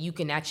person where you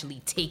can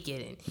actually take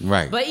it in.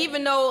 Right. But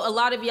even though a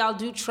lot of y'all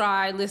do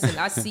try, listen,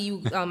 I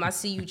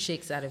see you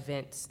chicks at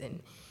events,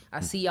 and I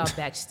see y'all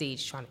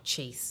backstage trying to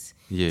chase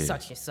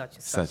such and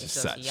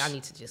such. Y'all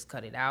need to just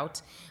cut it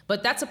out.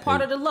 But that's a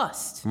part of the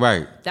lust.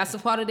 Right. That's a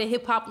part of the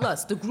hip hop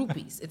lust, the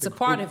groupies. It's a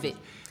part of it.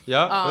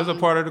 Yeah, it's a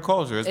part of the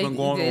culture. It's been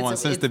going on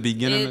since the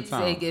beginning of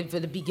time. For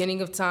the beginning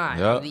of time.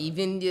 Yep.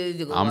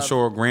 Even I'm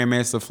sure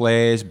Grandmaster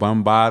Flash,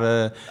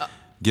 Bombada,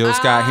 Gil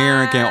Scott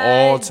Heron can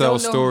all tell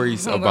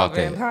stories about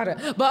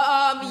that. But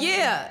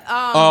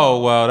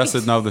oh well, that's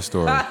another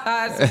story.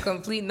 It's a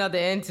complete another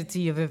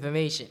entity of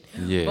information.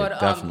 Yeah, but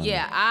definitely.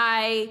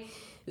 I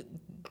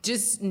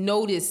just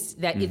noticed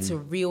that it's a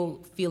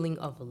real feeling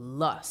of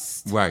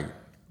lust. Right.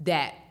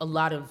 That a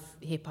lot of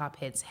hip hop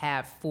heads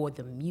have for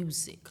the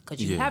music,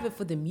 because you have it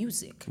for the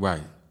music.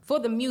 Right. For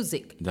the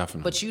music.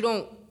 Definitely. But you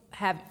don't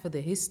have it for the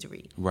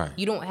history. Right.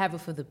 You don't have it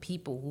for the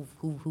people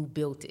who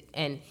built it.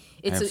 And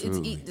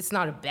it's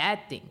not a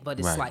bad thing, but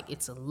it's like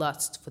it's a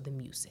lust for the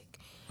music.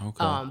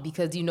 Okay.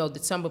 Because the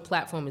Tumblr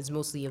platform is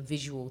mostly a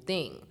visual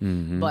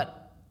thing.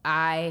 But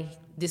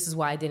this is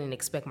why I didn't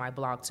expect my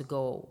blog to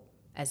go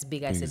as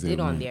big as it did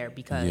on there,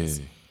 because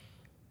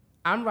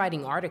I'm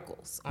writing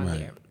articles on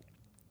there.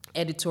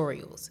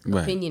 Editorials,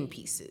 opinion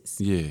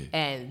pieces,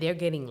 and they're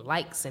getting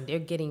likes and they're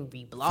getting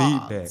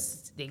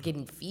reblogs, they're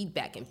getting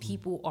feedback, and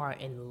people are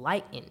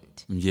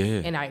enlightened.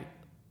 And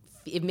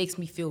it makes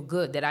me feel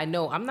good that I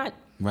know I'm not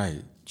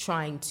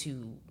trying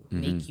to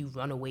make you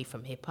run away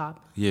from hip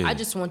hop. I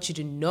just want you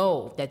to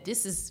know that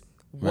this is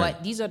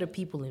what these are the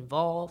people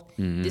involved.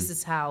 This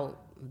is how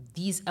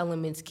these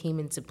elements came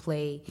into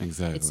play.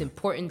 Exactly. It's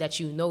important that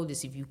you know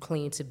this if you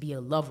claim to be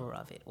a lover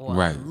of it or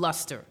a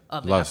luster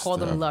of it. I call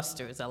them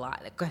lusters a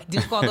lot. I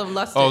do call them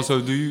lusters. Oh, so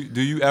do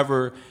you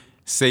ever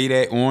say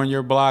that on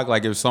your blog?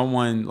 Like if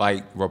someone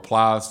like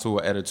replies to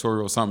an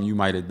editorial, something you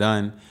might have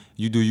done,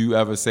 do you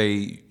ever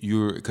say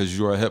because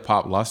you're a hip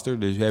hop luster?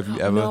 Have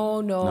you ever?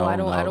 No, I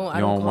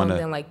don't call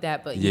them like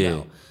that. But you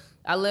know,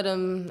 I let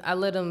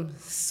them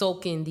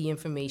soak in the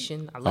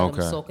information. I let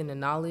them soak in the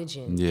knowledge,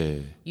 and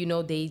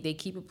they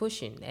keep it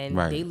pushing, and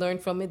they learn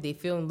from it. They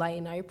feel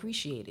enlightened. I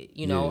appreciate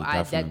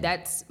it.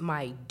 That's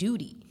my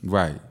duty.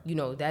 Right.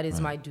 That is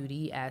my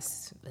duty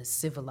as a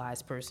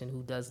civilized person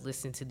who does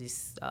listen to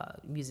this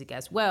music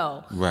as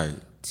well. Right.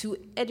 To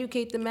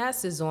educate the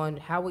masses on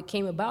how it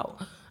came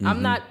about.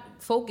 I'm not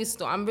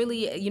focused on.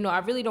 I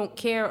really don't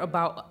care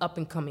about up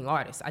and coming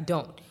artists. I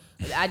don't.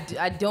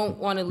 I don't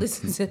want to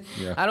listen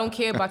to. I don't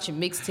care about your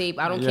mixtape.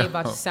 I don't care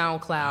about your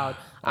SoundCloud.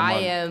 I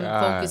am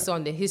focused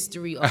on the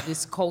history of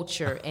this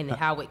culture and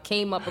how it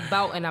came up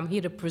about, and I'm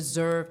here to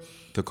preserve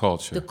the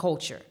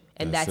culture.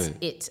 And that's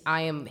it.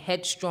 I am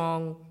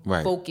headstrong,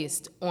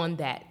 focused on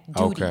that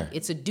duty.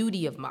 It's a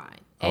duty of mine.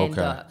 And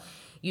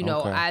you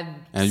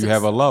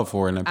have a love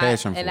for it and a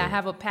passion for it. And I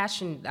have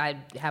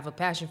a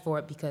passion for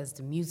it because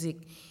the music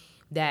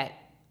that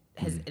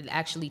has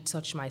actually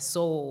touched my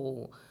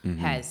soul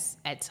has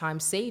at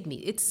times saved me.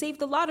 It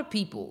saved a lot of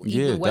people,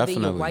 even whether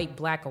you're white,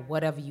 black, or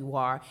whatever you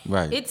are.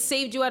 Right. It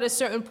saved you at a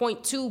certain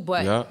point too,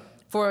 but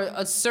for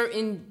a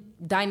certain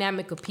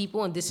dynamic of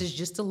people, and this is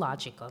just the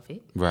logic of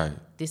it. Right.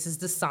 This is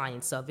the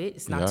science of it.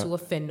 It's not to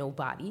offend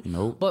nobody.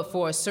 Nope. But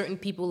for a certain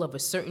people of a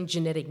certain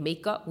genetic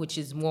makeup, which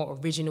is more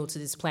original to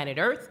this planet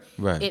Earth,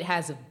 it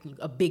has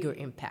a bigger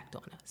impact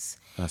on us.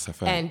 That's a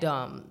fact.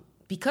 And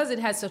because it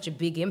has such a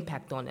big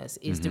impact on us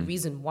is the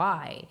reason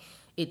why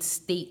its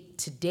state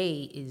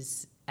today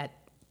is at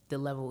the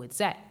level it's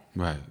at.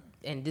 Right.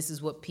 And this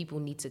is what people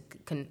need to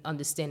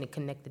understand and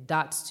connect the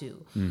dots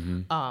to.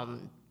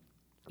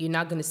 You're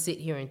not going to sit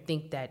here and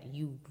think that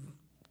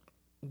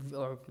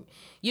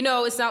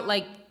it's not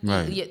like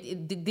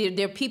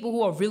there are people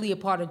who are really a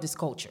part of this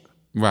culture.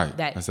 Right.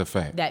 That's a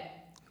fact.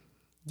 That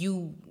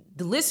the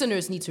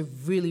listeners need to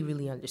really,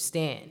 really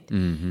understand.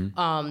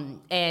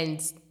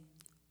 And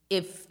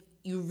if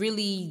you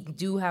really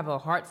do have a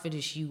heart for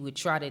this, you would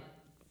try to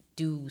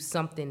do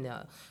something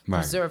to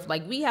preserve.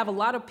 Like, we have a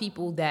lot of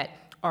people that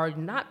are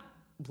not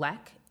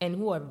black and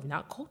who are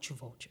not culture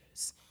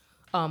vultures,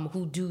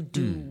 who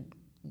do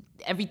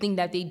everything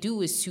that they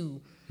do is to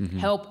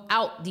help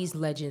out these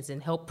legends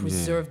and help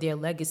preserve their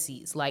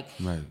legacies. Like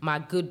my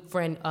good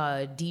friend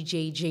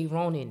DJ J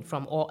Ronan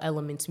from All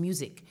Elements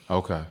Music.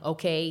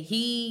 Okay,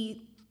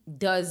 he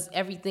does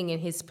everything in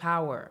his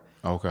power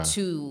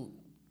to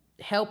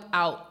help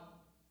out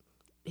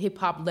hip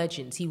hop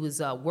legends. He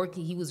was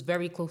he was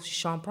very close to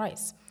Sean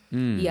Price.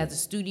 He has a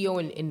studio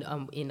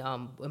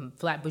in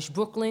Flatbush,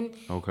 Brooklyn,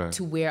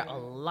 to where a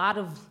lot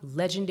of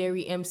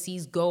legendary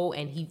MCs go,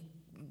 and he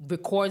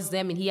records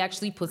them, and he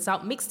actually puts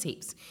out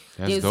mixtapes.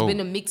 There's been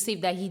a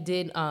mixtape that he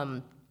did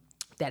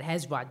that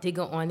has Rod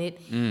Digger on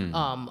it.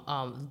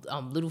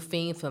 Little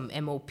Fame from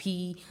MOP.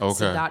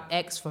 Sadat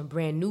X from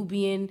Brand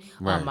Nubian.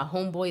 Right. My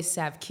homeboy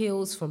Sav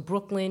Kills from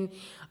Brooklyn.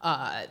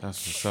 That's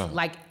what's up.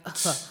 I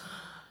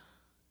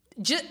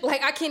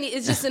can't.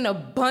 It's just an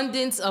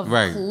abundance of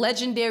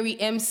legendary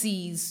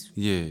MCs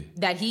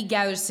that he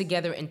gathers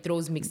together and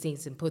throws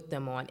mixtapes and put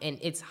them on, and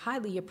it's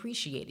highly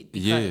appreciated.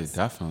 Yeah,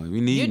 definitely. We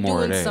need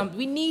more of that.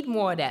 We need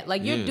more of that.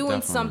 Like you're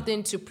doing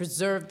something to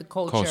preserve the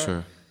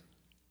culture,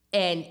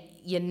 and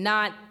you're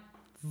not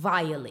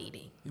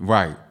violating.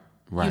 Right.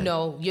 You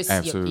know, you're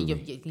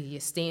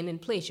staying in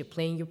place. You're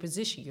playing your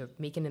position. You're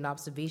making an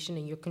observation,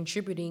 and you're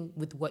contributing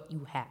with what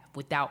you have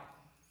without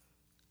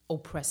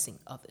oppressing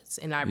others.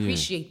 And I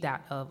appreciate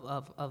that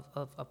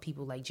of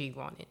people like Jay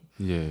Ronin.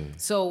 Yeah.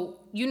 So,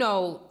 you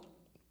know,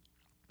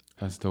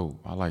 that's dope.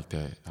 I like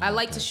that. I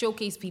like to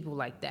showcase people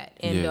like that.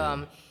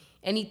 And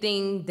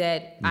anything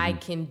that I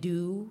can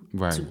do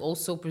to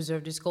also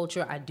preserve this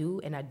culture, I do,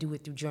 and I do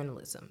it through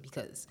journalism,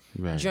 because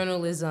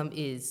journalism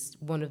is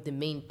one of the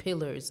main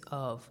pillars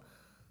of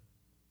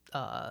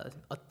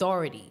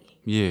authority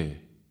in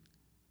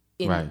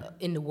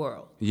the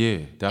world. Yeah,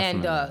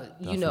 definitely. And,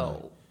 you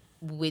know,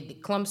 when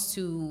it comes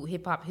to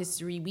hip-hop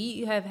history,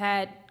 we have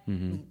had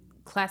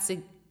classic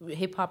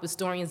hip-hop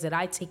historians that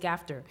I take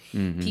after.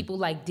 People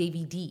like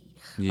Davey D,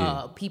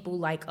 people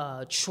like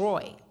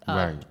Troy,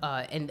 and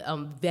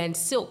Van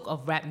Silk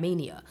of Rap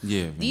Mania.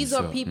 These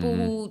are people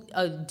who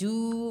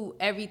do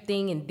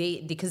everything, and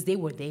because they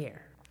were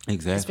there.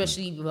 Exactly.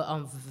 Especially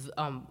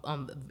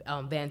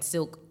Van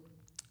Silk.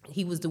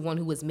 He was the one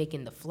who was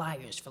making the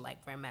flyers for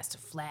like Grandmaster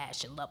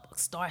Flash and Lubbock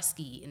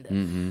Starsky in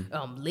the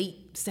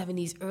late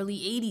 70s, early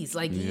 80s.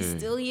 Like he's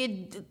still here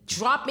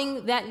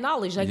dropping that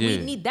knowledge. Like we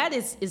need that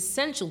is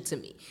essential to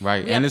me.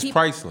 Right, and it's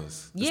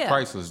priceless. It's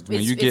priceless.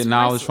 When you get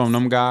knowledge from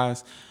them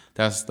guys,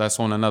 that's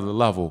on another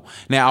level.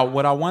 Now,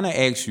 what I want to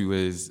ask you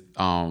is,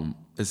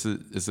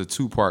 it's a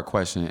two-part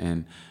question,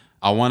 and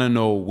I want to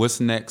know what's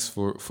next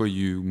for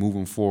you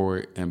moving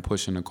forward and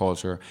pushing the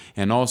culture,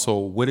 and also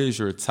what is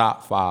your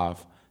top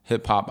 5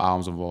 hip-hop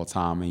albums of all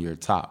time and your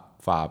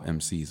top 5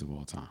 MCs of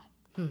all time?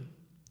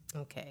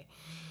 Okay.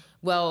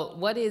 Well,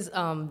 what is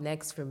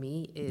next for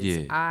me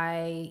is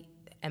I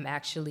am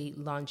actually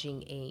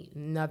launching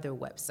another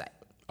website.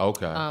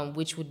 Okay.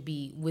 Which would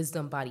be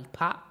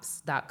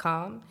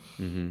wisdombodypops.com.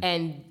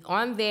 And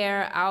on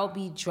there, I'll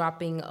be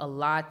dropping a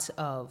lot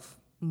of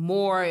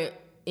more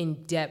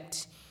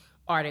in-depth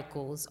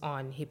articles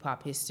on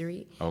hip-hop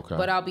history. Okay.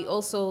 But I'll be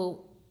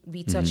also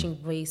touching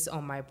base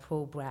on my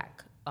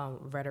pro-black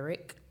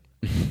rhetoric,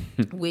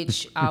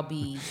 which I'll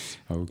be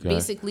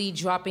basically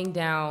dropping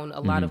down a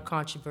lot of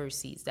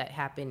controversies that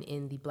happen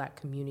in the black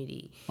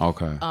community.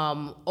 Okay.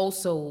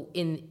 Also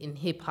in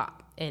hip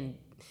hop, and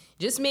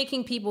just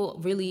making people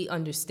really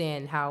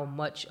understand how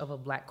much of a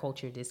black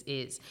culture this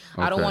is.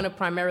 I don't want to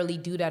primarily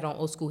do that on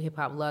Old School Hip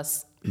Hop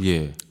Lust.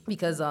 Yeah.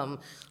 Because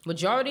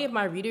majority of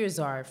my readers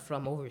are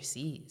from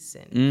overseas,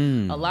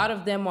 and a lot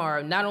of them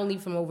are not only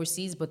from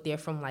overseas, but they're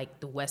from like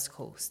the West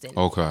Coast, and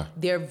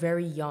they're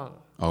very young.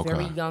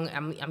 Very young.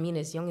 I mean,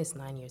 as young as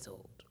 9 years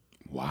old.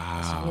 Wow.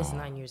 As young as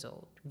 9 years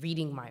old,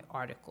 reading my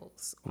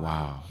articles.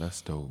 Wow,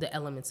 that's dope. The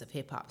elements of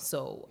hip hop.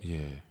 So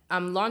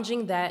I'm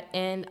launching that,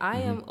 and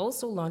I am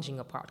also launching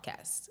a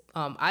podcast.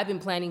 I've been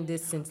planning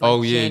this since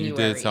January. You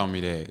did tell me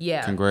that.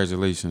 Yeah.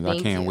 Congratulations. I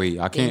can't wait.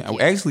 I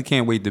actually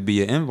can't wait to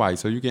be an invite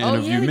so you can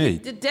interview me.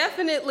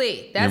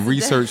 Definitely. And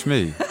research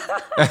me.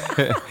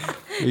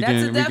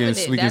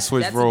 we can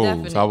switch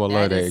roles. I would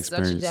love that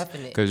experience.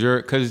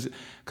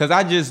 Because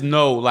I just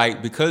know,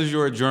 like, because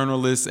you're a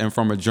journalist, and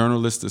from a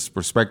journalistic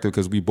perspective,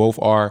 because we both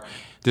are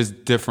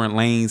just different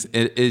lanes,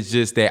 it's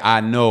just that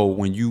I know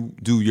when you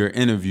do your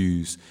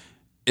interviews,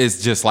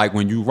 it's just like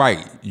when you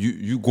write,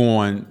 you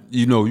going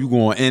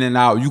in and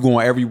out, you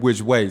going every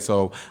which way.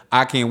 So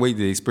I can't wait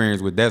to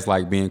experience what that's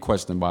like being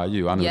questioned by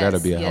you. I know that'll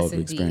be a hell of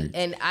an experience.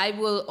 And I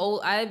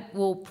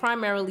will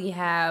primarily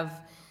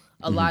have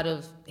a lot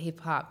of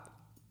hip hop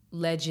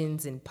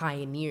legends and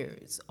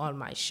pioneers on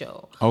my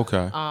show.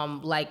 Okay.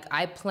 Like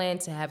I plan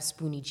to have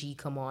Spoonie G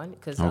come on,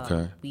 because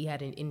we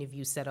had an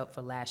interview set up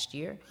for last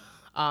year.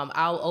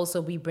 I'll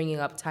also be bringing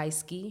up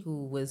Tyski,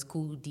 who was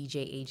Cool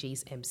DJ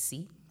AJ's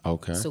MC.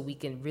 Okay. So we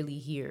can really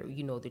hear,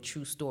 the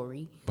true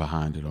story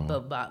behind it all.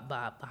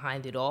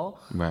 Behind it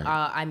all. Right.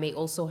 I may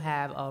also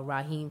have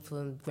Raheem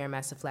from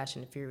Grandmaster Flash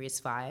and the Furious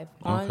 5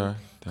 on. Okay.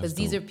 Because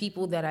these are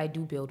people that I do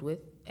build with.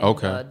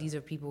 And, these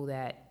are people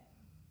that,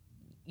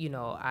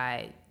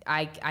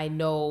 I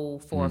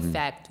know for a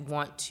fact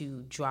want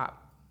to drop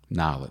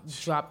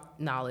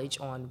knowledge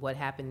on what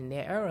happened in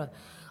their era.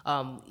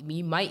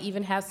 You might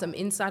even have some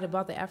insight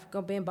about the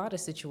Afrika Bambaataa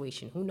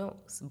situation. Who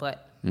knows?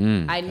 But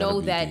I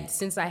know that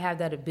since I have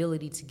that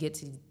ability to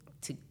get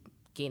to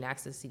gain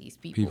access to these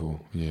people,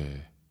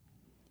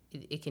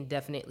 it can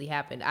definitely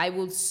happen. I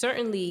will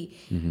certainly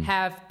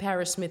have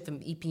Paris Smith from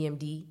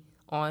EPMD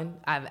on.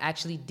 I've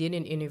actually did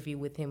an interview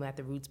with him at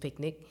the Roots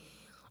Picnic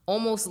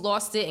almost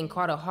lost it and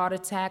caught a heart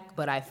attack,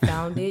 but I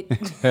found it.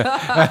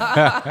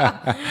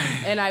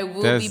 And I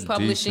will be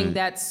publishing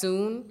that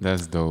soon.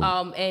 That's dope.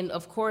 And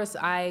of course,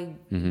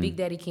 Big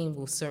Daddy Kane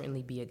will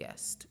certainly be a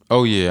guest.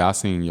 Oh, yeah. I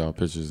seen y'all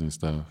pictures and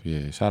stuff.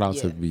 Yeah. Shout out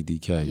to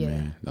BDK,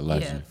 man. The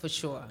legend. Yeah, for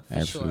sure.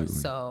 Absolutely.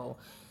 So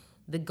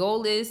the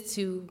goal is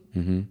to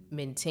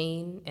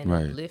maintain and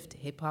uplift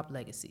hip-hop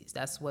legacies.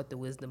 That's what the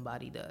Wisdom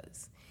Body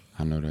does.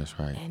 I know that's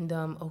right. And,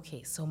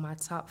 okay, so my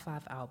top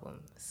 5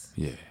 albums.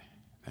 Yeah.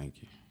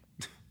 Thank you.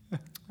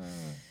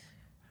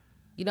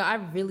 You know, I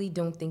really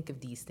don't think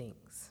of these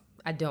things.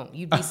 I don't.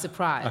 You'd be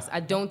surprised. I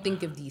don't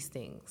think of these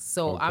things.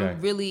 So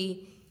I'm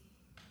really,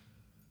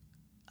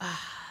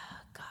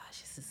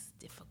 gosh, this is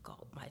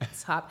difficult. My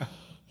top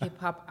hip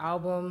hop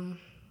album.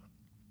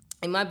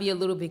 It might be a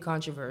little bit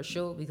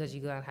controversial because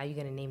how you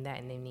gonna name that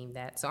and then name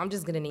that. So I'm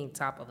just gonna name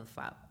top of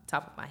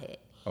my head.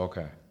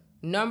 Okay.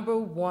 Number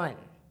 1.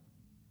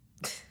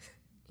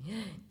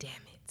 Damn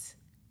it.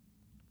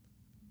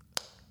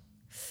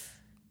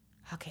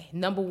 Okay,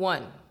 number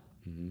 1.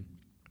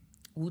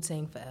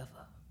 Wu-Tang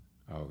Forever.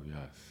 Oh, yes.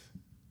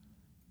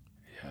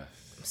 Yes.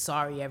 I'm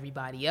sorry,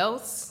 everybody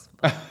else.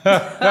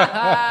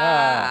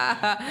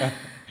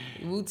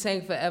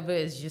 Wu-Tang Forever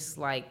is just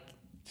like...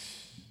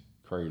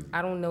 Crazy.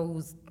 I don't know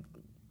who's...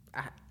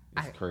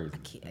 It's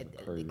crazy. I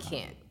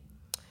can't.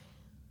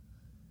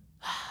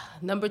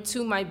 Number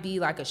 2 might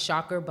be like a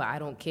shocker, but I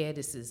don't care.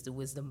 This is the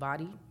Wisdom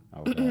Body.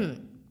 Okay.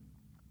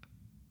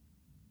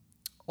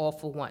 All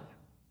for One.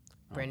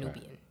 Brand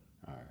Nubian.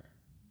 All right.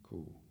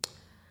 Cool.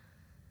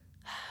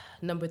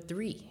 Number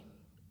 3.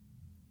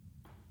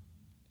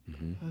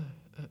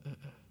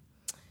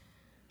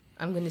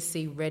 I'm going to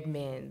say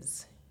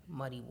Redman's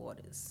Muddy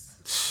Waters.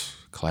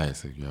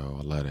 Classic, yo.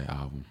 I love that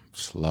album.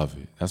 Just love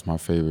it. That's my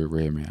favorite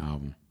Redman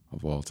album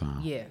of all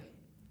time. Yeah.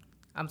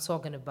 I'm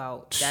talking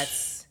about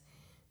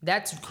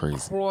that's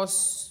crazy.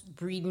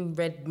 Cross-breeding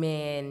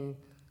Redman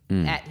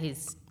at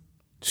his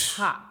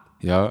top.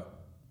 Yeah.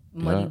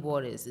 Muddy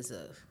Waters is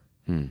a...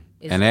 And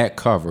that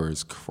cover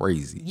is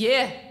crazy.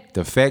 Yeah.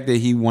 The fact that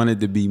he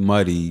wanted to be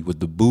muddy with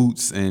the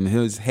boots and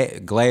his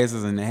hat,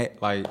 glasses and the hat,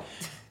 like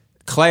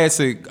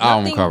classic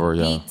album cover,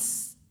 yo. Nothing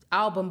beats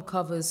album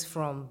covers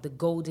from the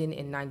golden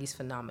and 90s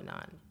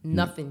phenomenon.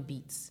 Nothing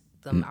beats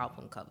them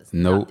album covers.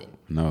 Nope. Nothing.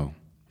 No,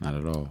 not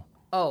at all.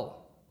 Oh,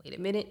 wait a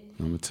minute.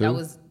 Number 2? That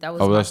was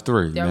that's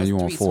 3. Now you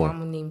want 4. So I'm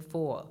gonna name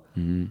 4.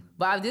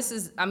 But this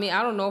is, I mean,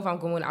 I don't know if I'm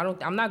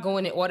not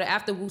going in order.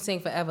 After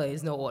Wu-Tang Forever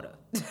is no order.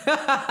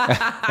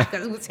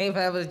 Because Wu-Tang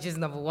Forever is just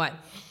number 1.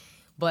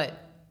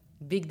 But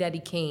Big Daddy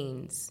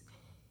Kane's,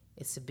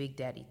 it's a Big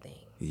Daddy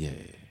thing. Yeah.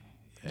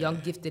 Young,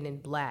 Gifted,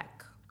 and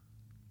Black.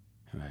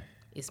 Right.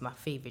 Is my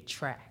favorite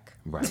track.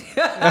 Right.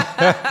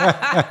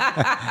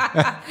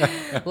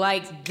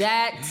 Like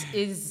that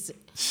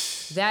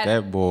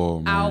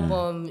boy, man,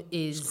 album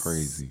is it's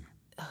crazy.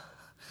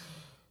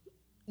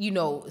 You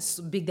know,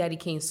 Big Daddy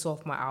Kane's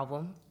Sophomore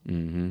album.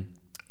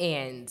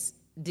 And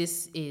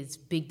this is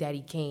Big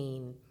Daddy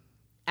Kane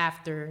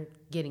after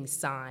getting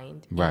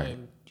signed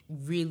and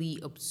really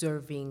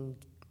observing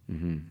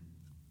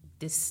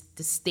the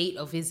state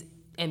of his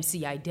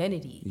MC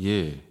identity.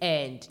 Yeah.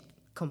 And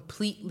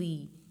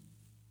completely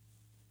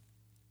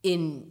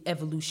in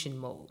evolution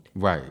mode.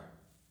 Right.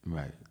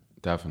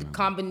 Definitely.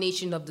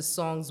 Combination of the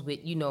songs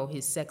with, you know,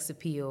 his sex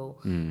appeal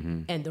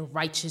and the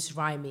righteous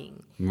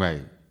rhyming.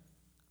 Right.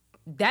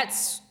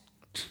 That's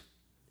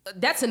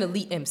an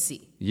elite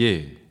MC.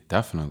 Yeah,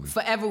 definitely.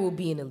 Forever will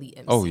be an elite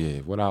MC. Oh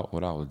yeah, without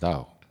a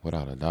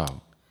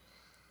doubt.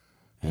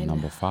 And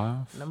number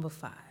 5? Number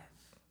 5.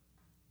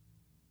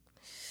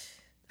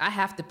 I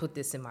have to put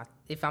this in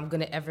if I'm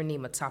gonna ever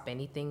name a top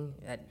anything.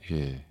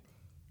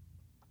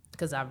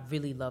 Because I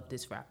really love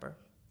this rapper.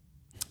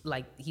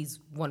 Like,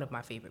 he's one of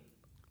my favorite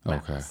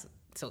rappers. Okay.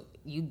 So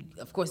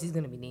of course he's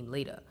gonna be named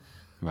later.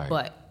 Right.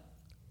 But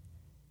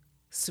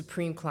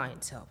Supreme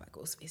Clientele by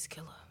Ghostface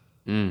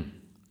Killah.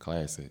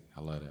 Classic.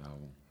 I love that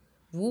album.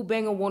 Wu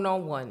Banger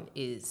 1-on-1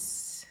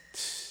 is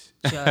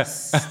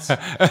just that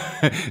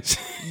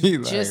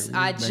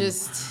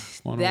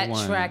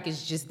track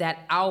is just,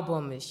 that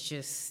album is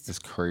just, it's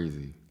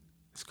crazy.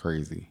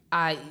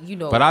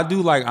 But I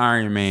do like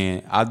Iron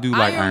Man. I do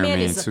like Iron Man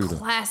is too. A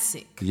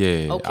classic.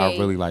 Yeah, okay? I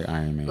really like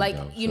Iron Man. Like,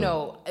 though, you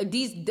know,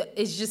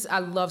 it's just, I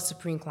love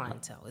Supreme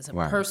Clientele. It's a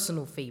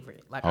personal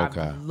favorite. Like,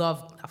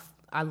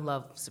 I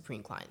love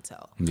Supreme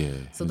Clientele. Yeah.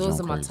 So those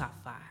are my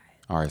top 5.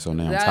 All right, so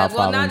now top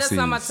 5 MCs. That's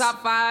not my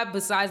top 5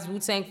 besides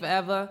Wu-Tang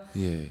Forever.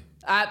 Yeah.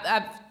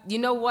 You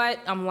know what?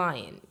 I'm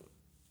lying.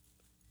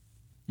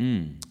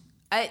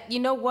 You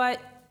know what?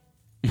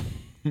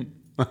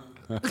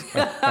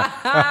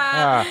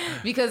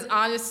 Because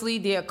honestly,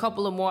 there are a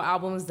couple of more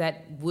albums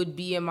that would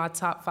be in my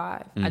top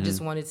 5. I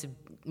just wanted to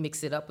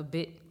mix it up a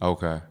bit.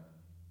 Okay.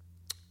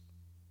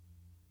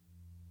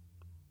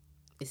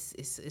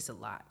 It's a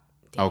lot.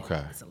 Damn,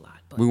 okay. It's a lot.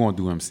 We're going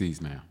to do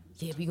MCs now.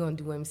 Yeah, we're going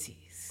to do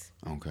MCs.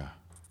 Okay.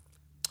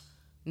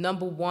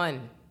 Number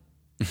 1,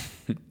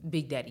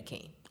 Big Daddy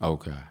Kane.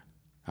 Okay.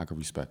 I can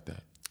respect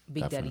that.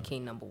 Big Daddy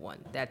Kane #1.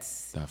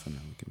 That's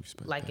definitely can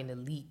respect like that. an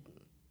elite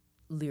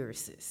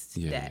lyricist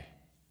that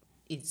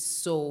is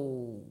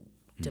so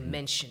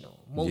dimensional,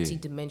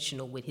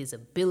 multi-dimensional with his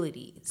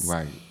abilities.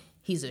 Right.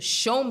 He's a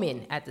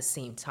showman at the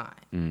same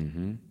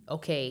time.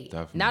 Okay.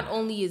 Definitely. Not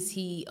only is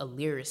he a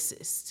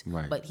lyricist,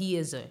 but he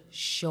is a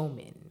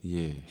showman.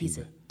 Yeah. He's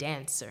a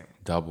dancer.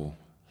 Double.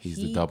 He's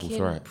the double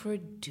threat. He can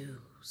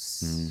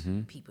produce.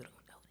 People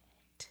don't know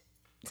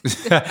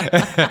that.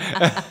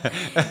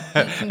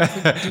 He can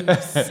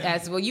produce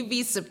as well. You'd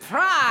be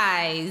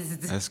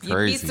surprised. That's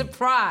crazy. You'd be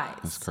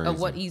surprised That's crazy. of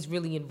what he's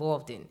really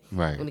involved in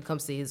when it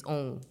comes to his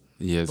own.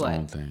 Yeah, his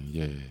own thing.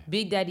 Yeah.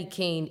 Big Daddy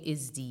Kane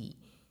is the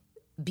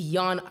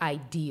beyond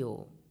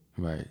ideal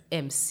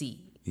MC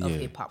of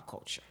hip hop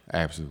culture.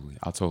 Absolutely.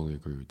 I totally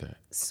agree with that.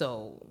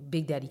 So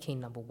Big Daddy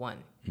Kane #1.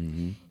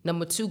 #2,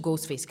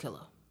 Ghostface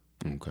Killah.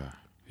 Okay.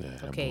 Yeah,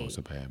 that boy was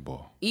a bad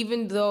boy.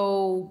 Even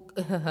though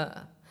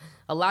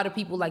a lot of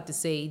people like to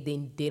say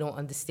they don't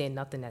understand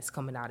nothing that's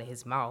coming out of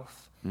his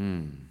mouth.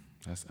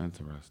 That's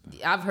interesting.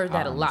 I've heard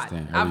that a lot.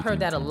 I've heard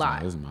that a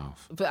lot. His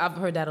mouth. But I've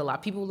heard that a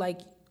lot. People like,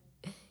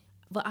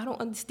 but I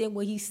don't understand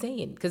what he's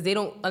saying because they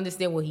don't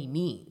understand what he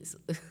means.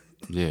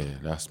 Yeah,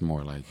 that's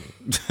more like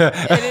it.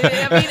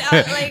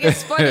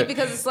 It's funny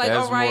because it's like,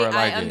 that's all right,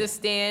 I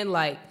understand.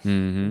 Like,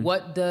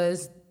 what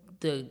does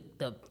the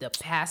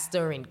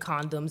pastor and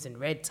condoms and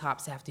red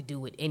tops have to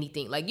do with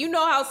anything? Like, you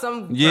know how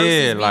some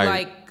verses be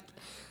like.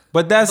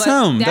 But that's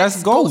him.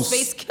 That's Ghost.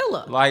 Ghostface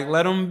Killah. Like,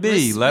 let him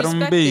be. Let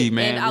him be,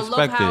 man. And I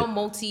love how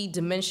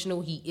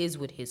multi-dimensional he is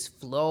with his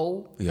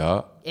flow.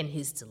 Yeah. And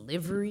his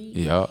delivery.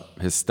 Yeah.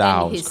 His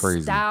style is crazy.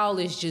 His style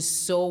is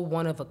just so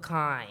one of a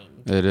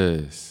kind. It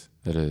is.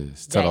 It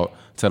is. To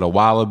the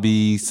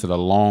Wallabies, to the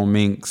Long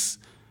Minks,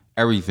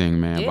 everything,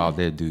 man, about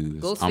that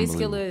dude. Ghostface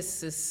Killah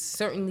is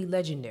certainly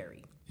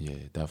legendary. Yeah,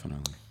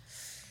 definitely.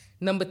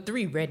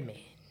 #3, Redman.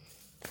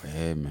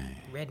 Redman.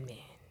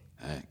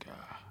 That guy.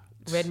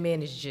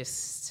 Redman is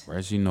just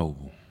Reggie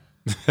Noble.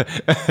 The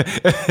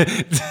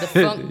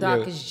Funk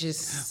Doc is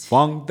just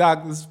Funk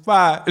Doc the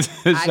spot.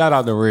 Shout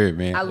out to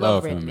Redman. I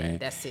love him, Redman. man.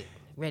 That's it.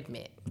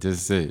 Redman.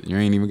 Just it. You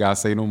ain't even gotta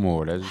say no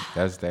more.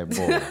 That's that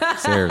boy.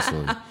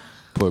 Seriously.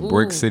 Put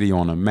Brick City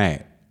on the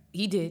map.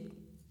 He did.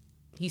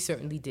 He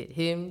certainly did.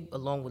 Him,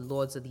 along with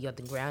Lords of the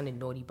Underground and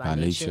Naughty by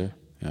Nature.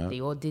 Yep. They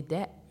all did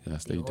that.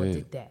 Yes, they all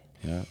did that.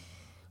 Yeah.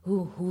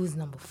 Who's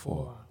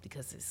 #4?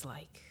 Because it's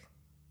like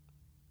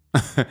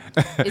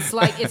it's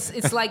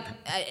like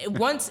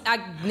once I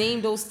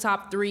name those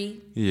top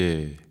 3,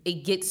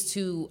 it gets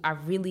to I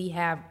really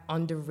have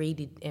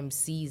underrated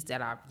MCs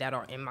that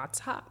are in my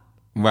top.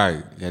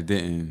 Right. That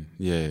didn't.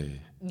 Yeah.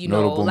 You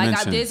know,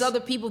 like there's other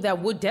people that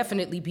would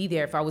definitely be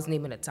there if I was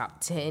naming a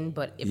top 10,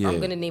 but if I'm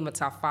gonna name a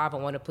top 5, I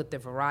want to put the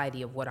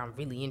variety of what I'm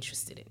really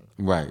interested in.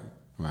 Right.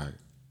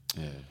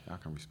 Yeah, I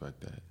can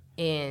respect that.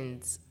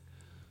 And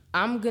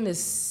I'm gonna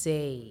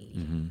say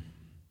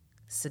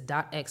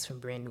Sadat X from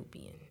Brand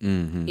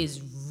Nubian is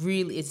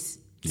really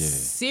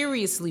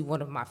seriously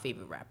one of my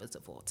favorite rappers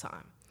of all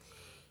time.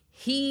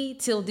 He,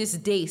 till this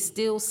day,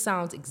 still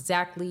sounds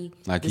exactly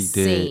like the he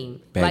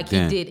same did like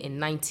he did in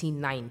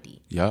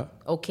 1990.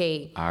 Yep.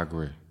 Okay. I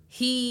agree.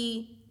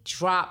 He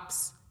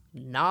drops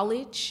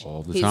knowledge.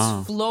 All the time.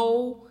 His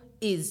flow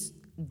is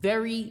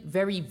very,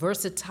 very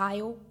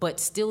versatile, but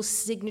still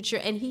signature.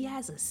 And he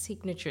has a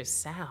signature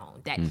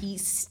sound that he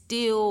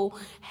still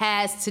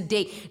has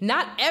today.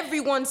 Not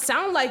everyone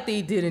sound like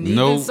they did. And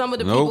even some of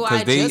the people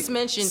I just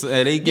mentioned,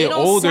 they get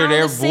older,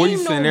 their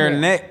voice and their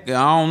neck, I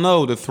don't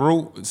know, the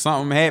throat,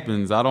 something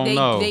happens. I don't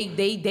know. They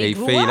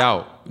fade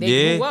out.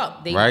 They grew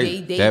up.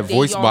 That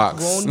voice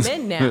box. Grown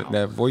men now.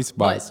 That voice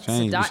box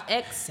changed. Sadat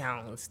X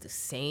sounds the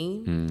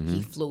same.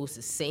 He flows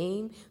the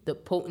same. The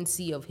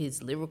potency of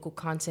his lyrical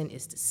content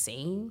is the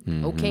same.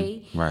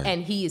 Okay? Right.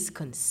 And he is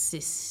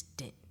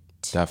consistent.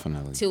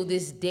 Definitely. Till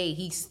this day,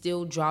 he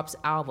still drops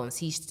albums.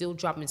 He's still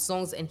dropping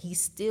songs, and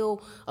he's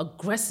still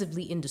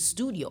aggressively in the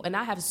studio. And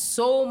I have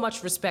so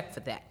much respect for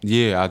that.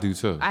 Yeah, I do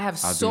too. I have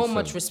so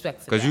much respect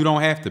for that. Because you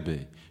don't have to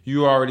be.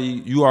 You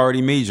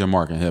already made your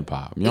mark in hip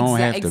hop. You don't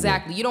have to be.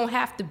 Exactly. You don't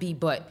have to be,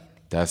 but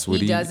that's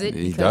what he does it.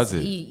 He does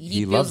it.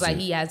 He feels like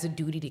he has a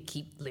duty to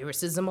keep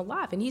lyricism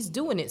alive, and he's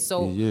doing it.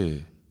 So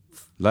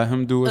let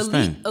him do his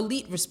thing.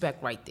 Elite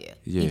respect right there.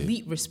 Yeah.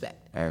 Elite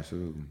respect.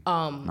 Absolutely.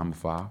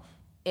 #5.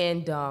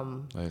 And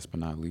last but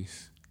not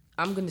least,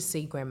 I'm gonna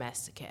say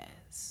Grandmaster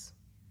Caz.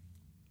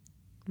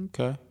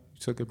 Okay, you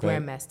took it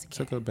back. Grandmaster Caz.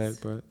 Took it back,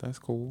 but that's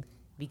cool.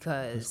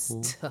 Because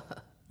that's cool.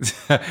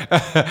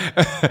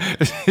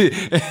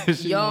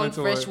 Young,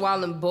 Fresh,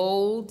 Wild, and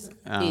Bold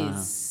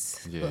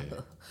is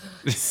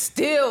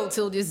still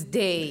till this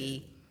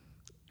day,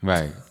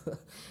 right?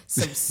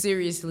 Some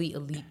seriously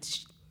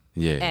elite.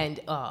 And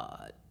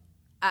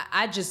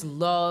I just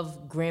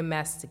love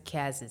Grandmaster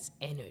Caz's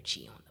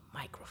energy on the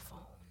microphone.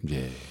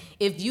 Yeah.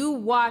 If you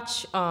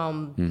watch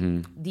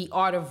the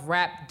Art of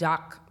Rap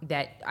doc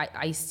that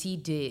Ice-T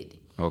did,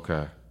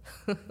 okay.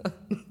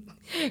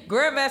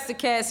 Grandmaster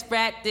Caz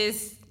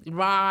practice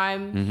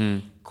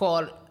rhyme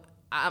called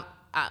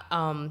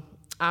I'm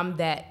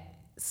that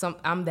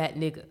I'm that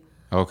nigga.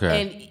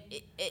 Okay.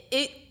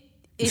 And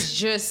it's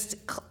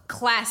just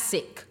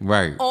classic.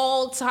 Right.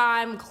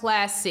 All-time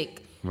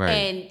classic. Right.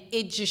 And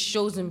it just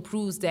shows and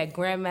proves that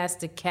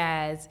Grandmaster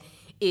Caz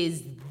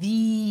is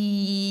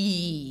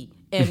the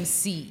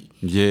MC.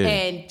 Yeah.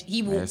 And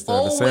he will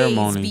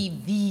always be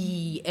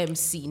the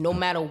MC, no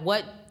matter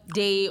what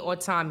day or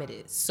time it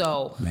is.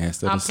 So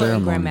I'm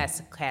putting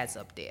Grandmaster Caz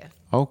up there.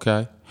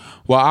 Okay.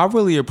 Well, I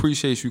really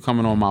appreciate you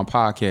coming on my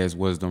podcast,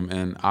 Wisdom,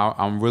 and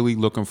I'm really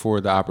looking forward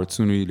to the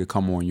opportunity to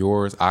come on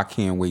yours. I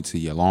can't wait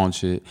till you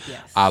launch it.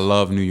 Yes. I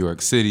love New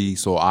York City,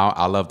 so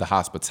I love the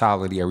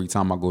hospitality. Every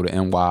time I go to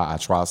NY, I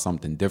try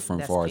something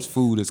different as far as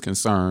food is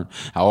concerned.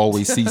 I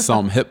always see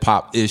something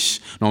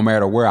hip-hop-ish no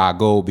matter where I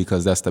go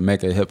because that's the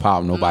mecca of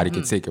hip-hop. Nobody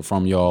can take it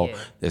from y'all. Yeah.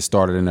 It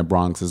started in the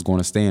Bronx. It's going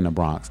to stay in the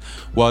Bronx.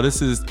 Well,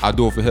 this is I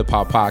Do It For Hip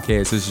Hop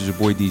podcast. This is your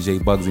boy, DJ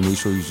Bugsy. Make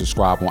sure you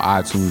subscribe on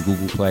iTunes,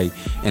 Google Play,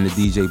 and the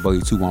DJ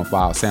Buggy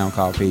 215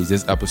 SoundCloud page.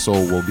 This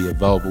episode will be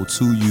available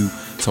to you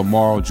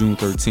tomorrow, June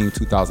 13,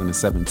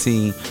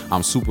 2017.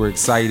 I'm super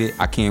excited.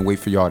 I can't wait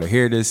for y'all to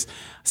hear this.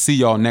 See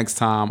y'all next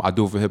time. I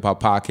Do It For Hip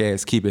Hop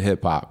podcast. Keep it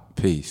hip hop.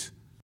 Peace.